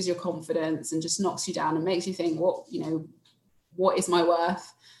bruises your confidence and just knocks you down and makes you think, what is my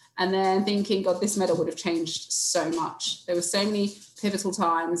worth? And then thinking, God, this medal would have changed so much. There were so many pivotal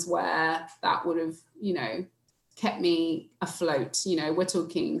times where that would have, kept me afloat. We're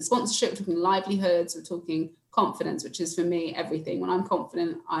talking sponsorship, we're talking livelihoods, we're talking confidence, which is for me everything. When I'm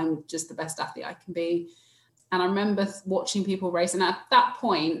confident, I'm just the best athlete I can be. And I remember watching people race. And at that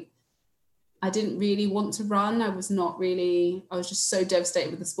point, I didn't really want to run. I was just so devastated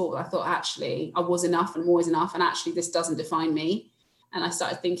with the sport that I thought, actually, I was enough and I'm always enough. And actually, this doesn't define me. And I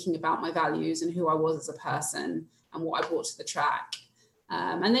started thinking about my values and who I was as a person and what I brought to the track.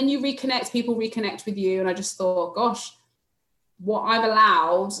 And then people reconnect with you. And I just thought, gosh, what I've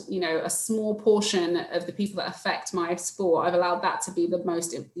allowed, a small portion of the people that affect my sport, I've allowed that to be the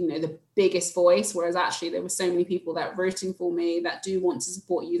most, the biggest voice. Whereas actually there were so many people that were rooting for me that do want to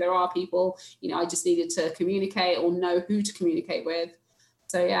support you. There are people, I just needed to communicate or know who to communicate with.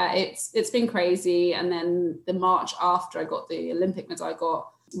 So yeah, it's been crazy. And then the March after I got the Olympic medal,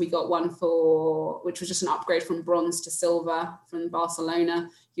 we got one which was just an upgrade from bronze to silver from Barcelona,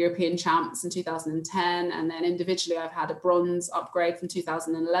 European champs in 2010. And then individually, I've had a bronze upgrade from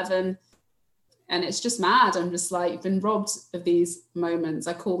 2011. And it's just mad. I'm just like, you've been robbed of these moments.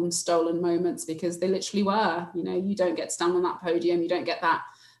 I call them stolen moments because they literally were. You don't get to stand on that podium. You don't get that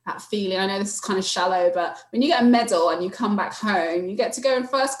feeling. I know this is kind of shallow, but when you get a medal and you come back home, you get to go in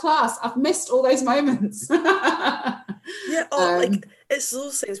first class. I've missed all those moments. Yeah, it's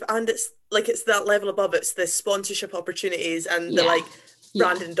those things, and it's that level above. It's the sponsorship opportunities and the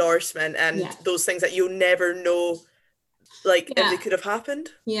brand endorsement and those things that you'll never know if they could have happened.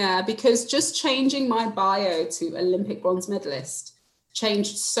 Yeah, because just changing my bio to Olympic bronze medalist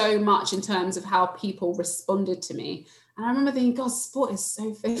changed so much in terms of how people responded to me. And I remember thinking, God, sport is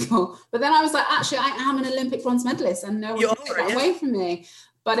so fickle. But then I was like, actually, I am an Olympic bronze medalist and no one can take that away from me.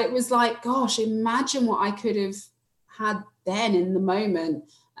 But it was like, gosh, imagine what I could have had then in the moment.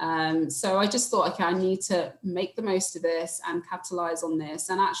 So I just thought, okay, I need to make the most of this and capitalize on this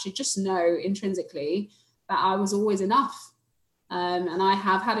and actually just know intrinsically that I was always enough. And I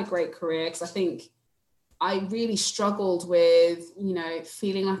have had a great career because I think I really struggled with,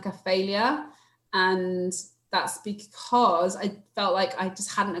 feeling like a failure. And that's because I felt like I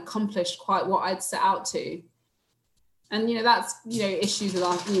just hadn't accomplished quite what I'd set out to. And, that's, issues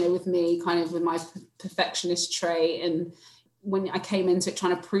with me, kind of with my perfectionist trait. And when I came into it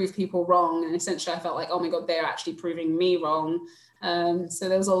trying to prove people wrong, and essentially I felt like, oh my God, they're actually proving me wrong. So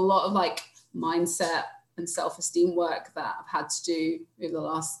there was a lot of mindset and self-esteem work that I've had to do over the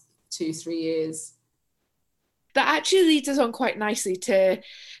last 2-3 years. That actually leads us on quite nicely to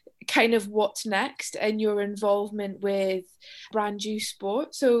kind of what's next and your involvement with Brand New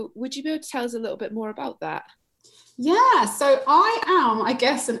Sport. So would you be able to tell us a little bit more about that? Yeah, so I am, I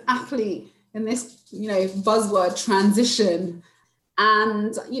guess, an athlete in this, buzzword transition.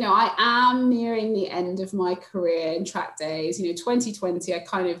 And, I am nearing the end of my career in track days. 2020, I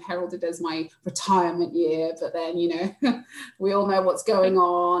kind of heralded as my retirement year, but then, we all know what's going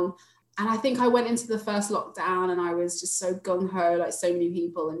on. And I think I went into the first lockdown and I was just so gung-ho, like so many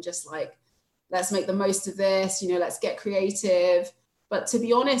people, and just like, let's make the most of this, let's get creative. But to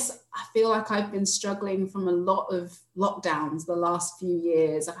be honest, I feel like I've been struggling from a lot of lockdowns the last few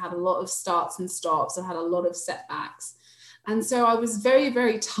years. I've had a lot of starts and stops. I've had a lot of setbacks. And so I was very,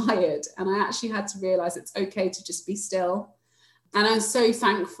 very tired. And I actually had to realize it's okay to just be still. And I'm so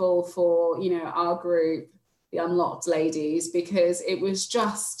thankful for, our group, the Unlocked ladies, because it was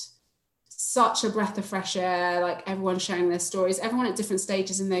just such a breath of fresh air, like everyone sharing their stories, everyone at different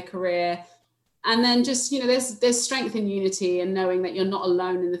stages in their career. And then just, there's strength in unity and knowing that you're not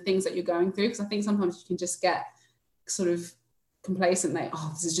alone in the things that you're going through. Because I think sometimes you can just get sort of complacent, like, oh,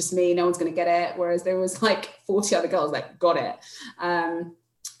 this is just me, no one's going to get it. Whereas there was 40 other girls that got it,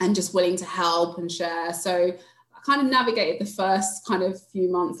 and just willing to help and share. So I kind of navigated the first kind of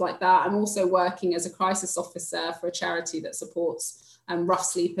few months like that. I'm also working as a crisis officer for a charity that supports rough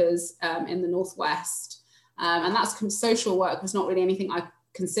sleepers in the Northwest. And that's social work was not really anything I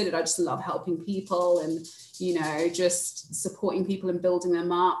considered. I just love helping people and, just supporting people and building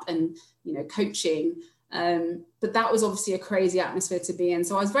them up and, coaching. But that was obviously a crazy atmosphere to be in.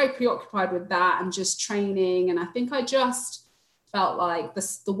 So I was very preoccupied with that and just training. And I think I just felt like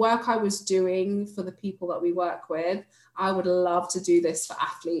the work I was doing for the people that we work with, I would love to do this for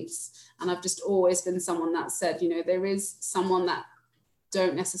athletes. And I've just always been someone that said, there is someone that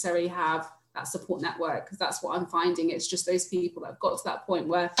don't necessarily have that support network, because that's what I'm finding. It's just those people that have got to that point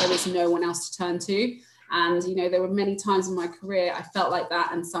where there is no one else to turn to. And, there were many times in my career I felt like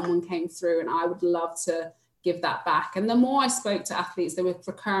that and someone came through, and I would love to give that back. And the more I spoke to athletes, there were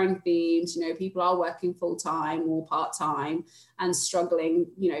recurring themes. People are working full-time or part-time and struggling,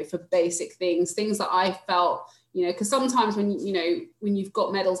 for basic things that I felt, because sometimes when you've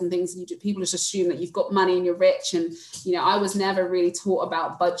got medals and things, people just assume that you've got money and you're rich. And, I was never really taught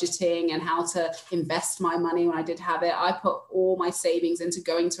about budgeting and how to invest my money when I did have it. I put all my savings into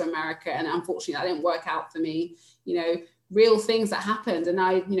going to America, and unfortunately that didn't work out for me. real things that happened. And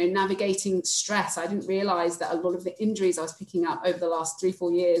I, navigating stress, I didn't realize that a lot of the injuries I was picking up over the last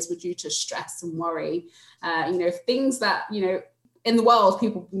 3-4 years were due to stress and worry, things that, in the world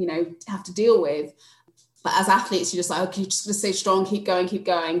people, have to deal with. But as athletes, you're just like, okay, you're just going to stay strong, keep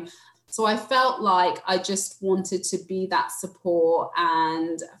going. So I felt like I just wanted to be that support.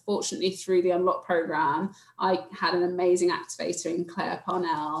 And fortunately, through the Unlock program, I had an amazing activator in Claire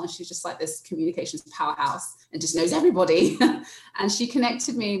Parnell. And she's just like this communications powerhouse and just knows everybody. And she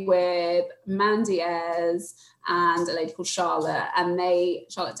connected me with Mandy Ayres and a lady called Charlotte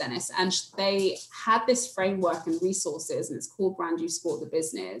Dennis. And they had this framework and resources, and it's called Brand You Sport the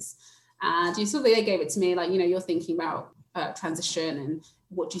Business. And they gave it to me, like, you're thinking about transition, and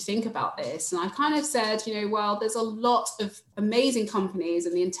what do you think about this? And I kind of said, well, there's a lot of amazing companies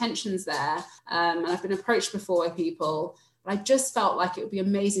and the intention's there. And I've been approached before by people, but I just felt like it would be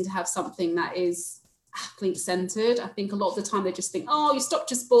amazing to have something that is athlete-centered. I think a lot of the time they just think, oh, you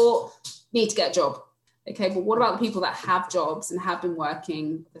stopped your sport, you need to get a job. Okay, but what about the people that have jobs and have been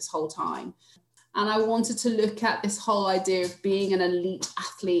working this whole time? And I wanted to look at this whole idea of being an elite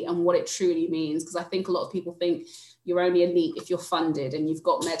athlete and what it truly means, because I think a lot of people think you're only elite if you're funded and you've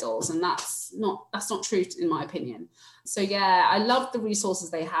got medals, and that's not true in my opinion. So yeah, I loved the resources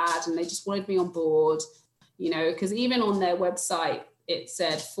they had, and they just wanted me on board, because even on their website it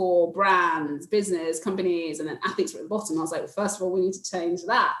said for brands, business, companies, and then athletes were at the bottom. I was like, well, first of all, we need to change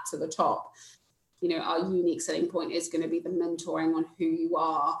that to the top. Our unique selling point is going to be the mentoring on who you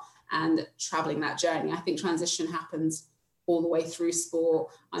are and traveling that journey. I think transition happens all the way through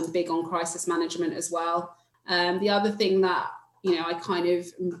sport. I'm big on crisis management as well. The other thing that, I kind of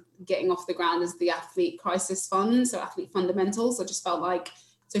getting off the ground is the athlete crisis fund. So athlete fundamentals. I just felt like,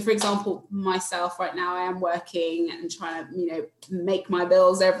 so for example, myself right now, I am working and trying to, make my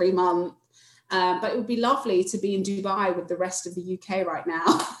bills every month. But it would be lovely to be in Dubai with the rest of the UK right now.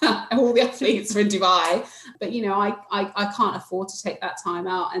 All the athletes are in Dubai. But, I can't afford to take that time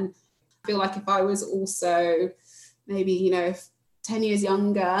out. And I feel like if I was also maybe, 10 years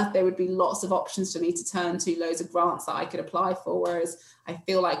younger, there would be lots of options for me to turn to, loads of grants that I could apply for. Whereas I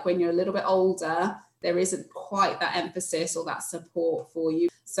feel like when you're a little bit older, there isn't quite that emphasis or that support for you.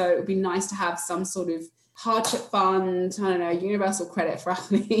 So it would be nice to have some sort of hardship fund, I don't know, universal credit for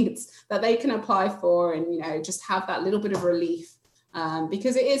athletes that they can apply for, and, just have that little bit of relief,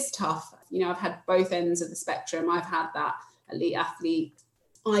 because it is tough. I've had both ends of the spectrum. I've had that elite athlete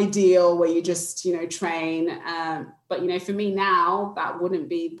ideal where you just, train. But, for me now, that wouldn't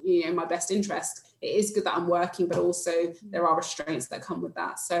be, my best interest. It is good that I'm working, but also there are restraints that come with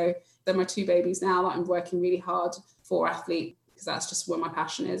that. So they're my 2 babies now that I'm working really hard for athlete, because that's just where my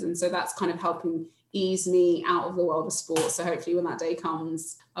passion is. And so that's kind of helping ease me out of the world of sport. So hopefully when that day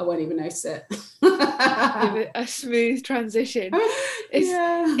comes, I won't even notice it. A smooth transition.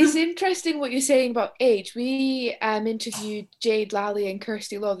 It's interesting what you're saying about age. We interviewed Jade Lally and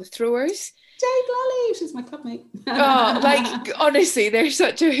Kirsty Law, the throwers. Jade Lally, she's my club mate. Honestly, they're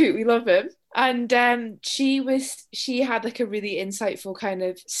such a hoot. We love them. And she had like a really insightful kind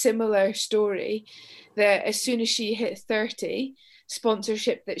of similar story, that as soon as she hit 30,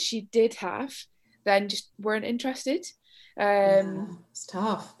 sponsorship that she did have then just weren't interested. It's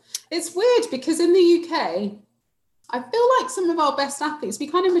tough. It's weird because in the UK, I feel like some of our best athletes, we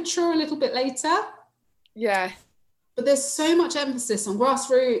kind of mature a little bit later. Yeah. But there's so much emphasis on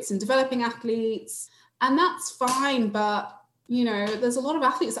grassroots and developing athletes, and that's fine. But, there's a lot of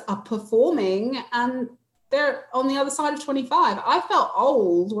athletes that are performing and they're on the other side of 25. I felt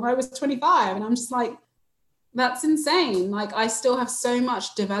old when I was 25, and I'm just like, that's insane. Like, I still have so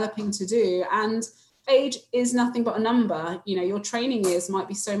much developing to do, and age is nothing but a number. Your training years might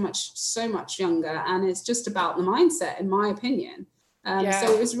be so much younger, and it's just about the mindset, in my opinion.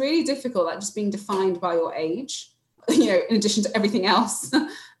 So it was really difficult, like just being defined by your age, in addition to everything else.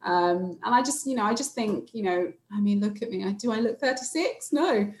 And I just think, look at me. Do I look 36?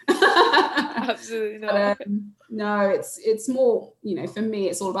 No. Absolutely not. But, no, it's more, for me,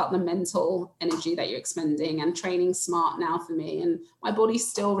 it's all about the mental energy that you're expending, and training smart now for me. And my body's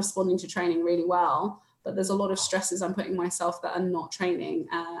still responding to training really well, but there's a lot of stresses I'm putting myself that are not training.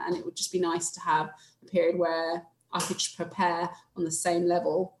 And it would just be nice to have a period where I could prepare on the same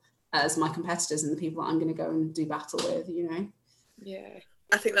level as my competitors and the people that I'm going to go and do battle with, Yeah.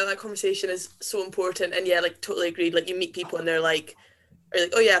 I think that conversation is so important. And totally agreed. Like, you meet people and they're like,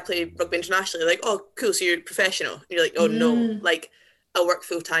 oh yeah, I play rugby internationally. Like, oh cool, so you're professional. And you're like, oh no, like, I work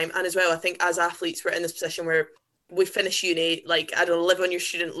full time. And as well, I think as athletes, we're in this position where we finish uni, like, I don't live on your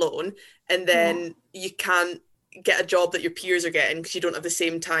student loan, and then you can't get a job that your peers are getting because you don't have the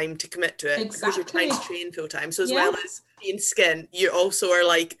same time to commit to it because you're trying to Exactly. train full time. So as Yeah. well as being skint, you also are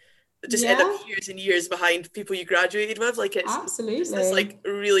like just end Yeah. up years and years behind people you graduated with. Like it's Absolutely. this like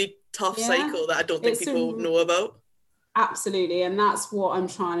really tough Yeah. cycle that I don't think It's people know about. Absolutely. And that's what I'm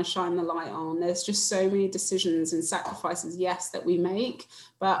trying to shine the light on. There's just so many decisions and sacrifices, yes, that we make,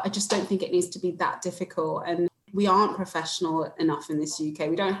 but I just don't think it needs to be that difficult. And we aren't professional enough in this UK.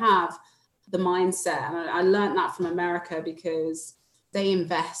 We don't have the mindset. And I learned that from America because they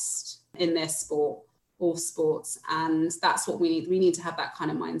invest in their sport, all sports. And that's what we need. We need to have that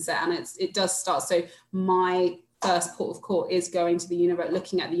kind of mindset. And it does start. So my first port of call is going to the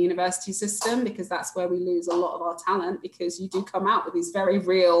looking at the university system, because that's where we lose a lot of our talent, because you do come out with these very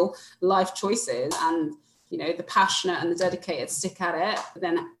real life choices, and you know, the passionate and the dedicated stick at it, but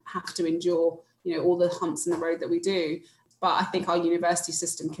then have to endure, you know, all the humps in the road that we do. But I think our university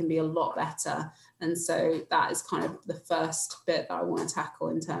system can be a lot better, and so that is kind of the first bit that I want to tackle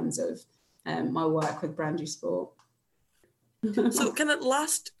in terms of my work with Brand New Sport. So kind of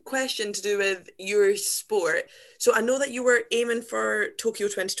last question to do with your sport. So I know that you were aiming for Tokyo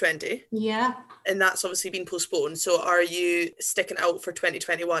 2020. Yeah. And that's obviously been postponed. So are you sticking out for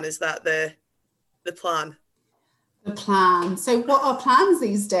 2021? Is that the plan? The plan. So what are plans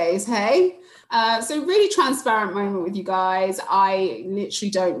these days, hey? So really transparent moment with you guys. I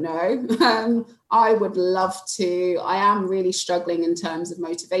literally don't know. I would love to. I am really struggling in terms of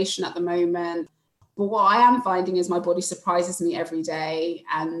motivation at the moment. But what I am finding is my body surprises me every day.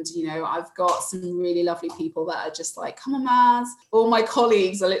 And, you know, I've got some really lovely people that are just like, come on, Maz. All my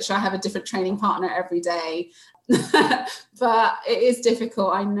colleagues are literally, I have a different training partner every day. But it is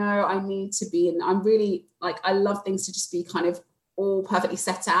difficult. I know I need to be, and I'm really like, I love things to just be kind of all perfectly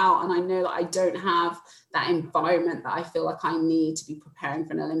set out. And I know that I don't have that environment that I feel like I need to be preparing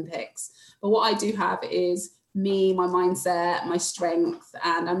for an Olympics. But what I do have is me, my mindset, my strength,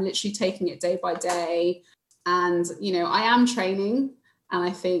 and I'm literally taking it day by day. And, you know, I am training, and I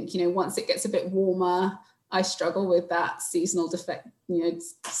think, you know, once it gets a bit warmer, I struggle with that seasonal defect, you know,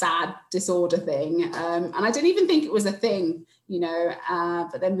 sad disorder thing. And I didn't even think it was a thing, you know,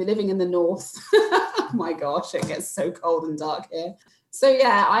 but then we're living in the north. Oh my gosh, it gets so cold and dark here. So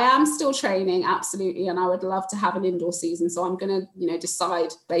yeah, I am still training, absolutely. And I would love to have an indoor season. So I'm going to, you know,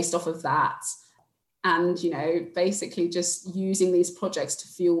 decide based off of that. And, you know, basically just using these projects to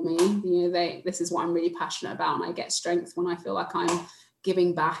fuel me. You know, this is what I'm really passionate about. And I get strength when I feel like I'm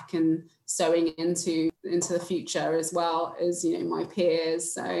giving back and sowing into the future, as well as, you know, my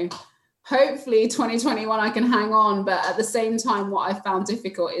peers. So hopefully 2021 I can hang on. But at the same time, what I found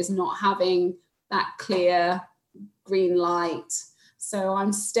difficult is not having that clear green light. So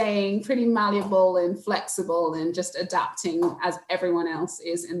I'm staying pretty malleable and flexible and just adapting as everyone else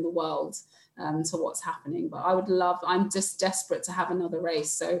is in the world. To what's happening. But I'm just desperate to have another race.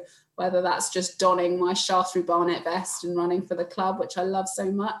 So whether that's just donning my Shaftesbury Barnet vest and running for the club, which I love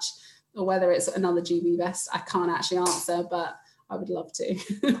so much, or whether it's another GB vest, I can't actually answer, but I would love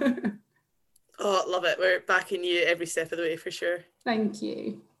to. Oh, love it. We're backing you every step of the way for sure. Thank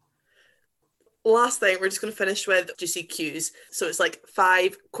you. Last thing, we're just going to finish with juicy cues. So it's like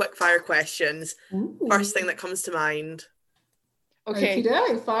 5 quick fire questions. Ooh. First thing that comes to mind. Okay.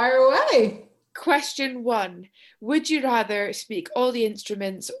 Okey-doke, fire away. Question 1. Would you rather speak all the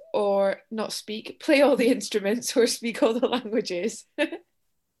instruments or play all the instruments or speak all the languages?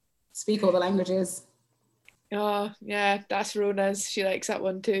 Speak all the languages. Oh, yeah, that's Rona's. She likes that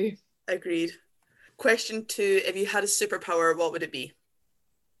one too. Agreed. Question 2, if you had a superpower, what would it be?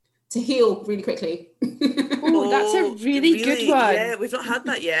 To heal really quickly. Oh, that's a really good one. Yeah, we've not had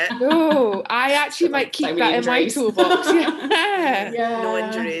that yet. No, I actually might keep that in my toolbox. Yeah. Yeah. No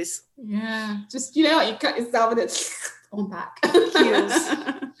injuries. Yeah. Just, you know, like you cut yourself and it's on back.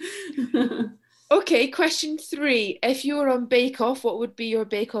 Okay, question 3. If you were on Bake Off, what would be your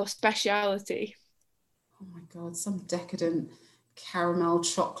Bake Off speciality? Oh my God, some decadent caramel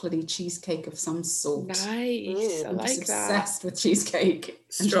chocolatey cheesecake of some sort. Nice. Ooh. I I'm like just that. obsessed with cheesecake.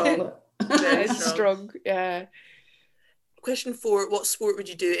 and Strong. chocolate. Very It's strong. Yeah. Question 4, what sport would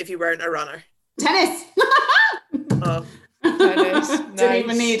you do if you weren't a runner? Tennis. Oh, Tennis. Didn't even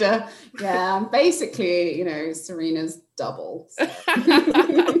Nice. need a. Yeah, I'm basically, you know, Serena's double. So.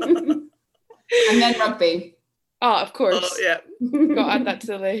 And then rugby. Oh, of course. oh yeah. Got to add that to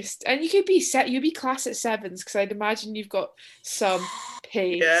the list. And you could be you'd be class at 7s because I'd imagine you've got some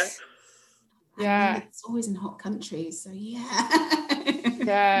pace. Yeah. Yeah. I mean, it's always in hot countries, so yeah.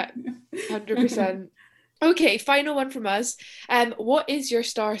 Yeah. 100%. Okay, final one from us. What is your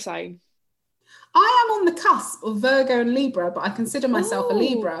star sign? I am on the cusp of Virgo and Libra, but I consider myself a Ooh.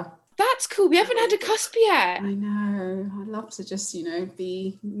 Libra. That's cool. We haven't had a cusp yet. I know. I'd love to just,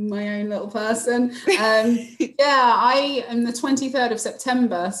 be my own little person. I am the 23rd of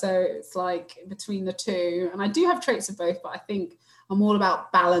September, so it's like between the two. And I do have traits of both, but I think I'm all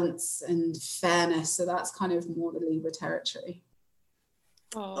about balance and fairness. So that's kind of more the Libra territory.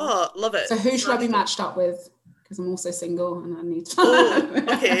 Oh, love it. So who should I be matched up with? Because I'm also single and I need to. Oh,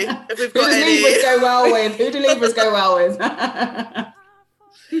 okay. If we've got Who do Libras go well with? Who do Libras go well with?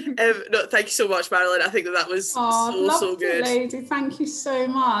 No, thank you so much, Marilyn. I think that was so good. Lady. Thank you so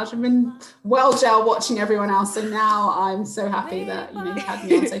much. I've been well gel watching everyone else, so now I'm so happy that you've had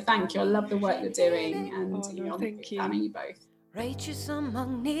me on. So thank you. I love the work you're doing, and thank you. Fanning you both. Righteous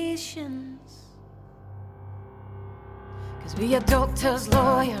among nations. Cause we are doctors,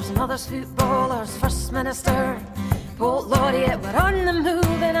 lawyers, mothers, footballers, first minister, poet laureate, we're on the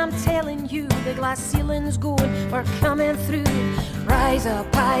move, and I'm telling you, the glass ceiling's going, we're coming through. Rise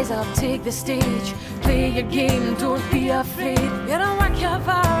up, take the stage, play your game, don't be afraid. You're a work of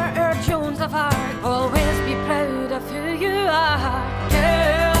art, or Jones of art, always be proud of who you are,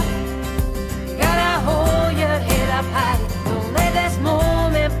 girl. You gotta hold your head up high.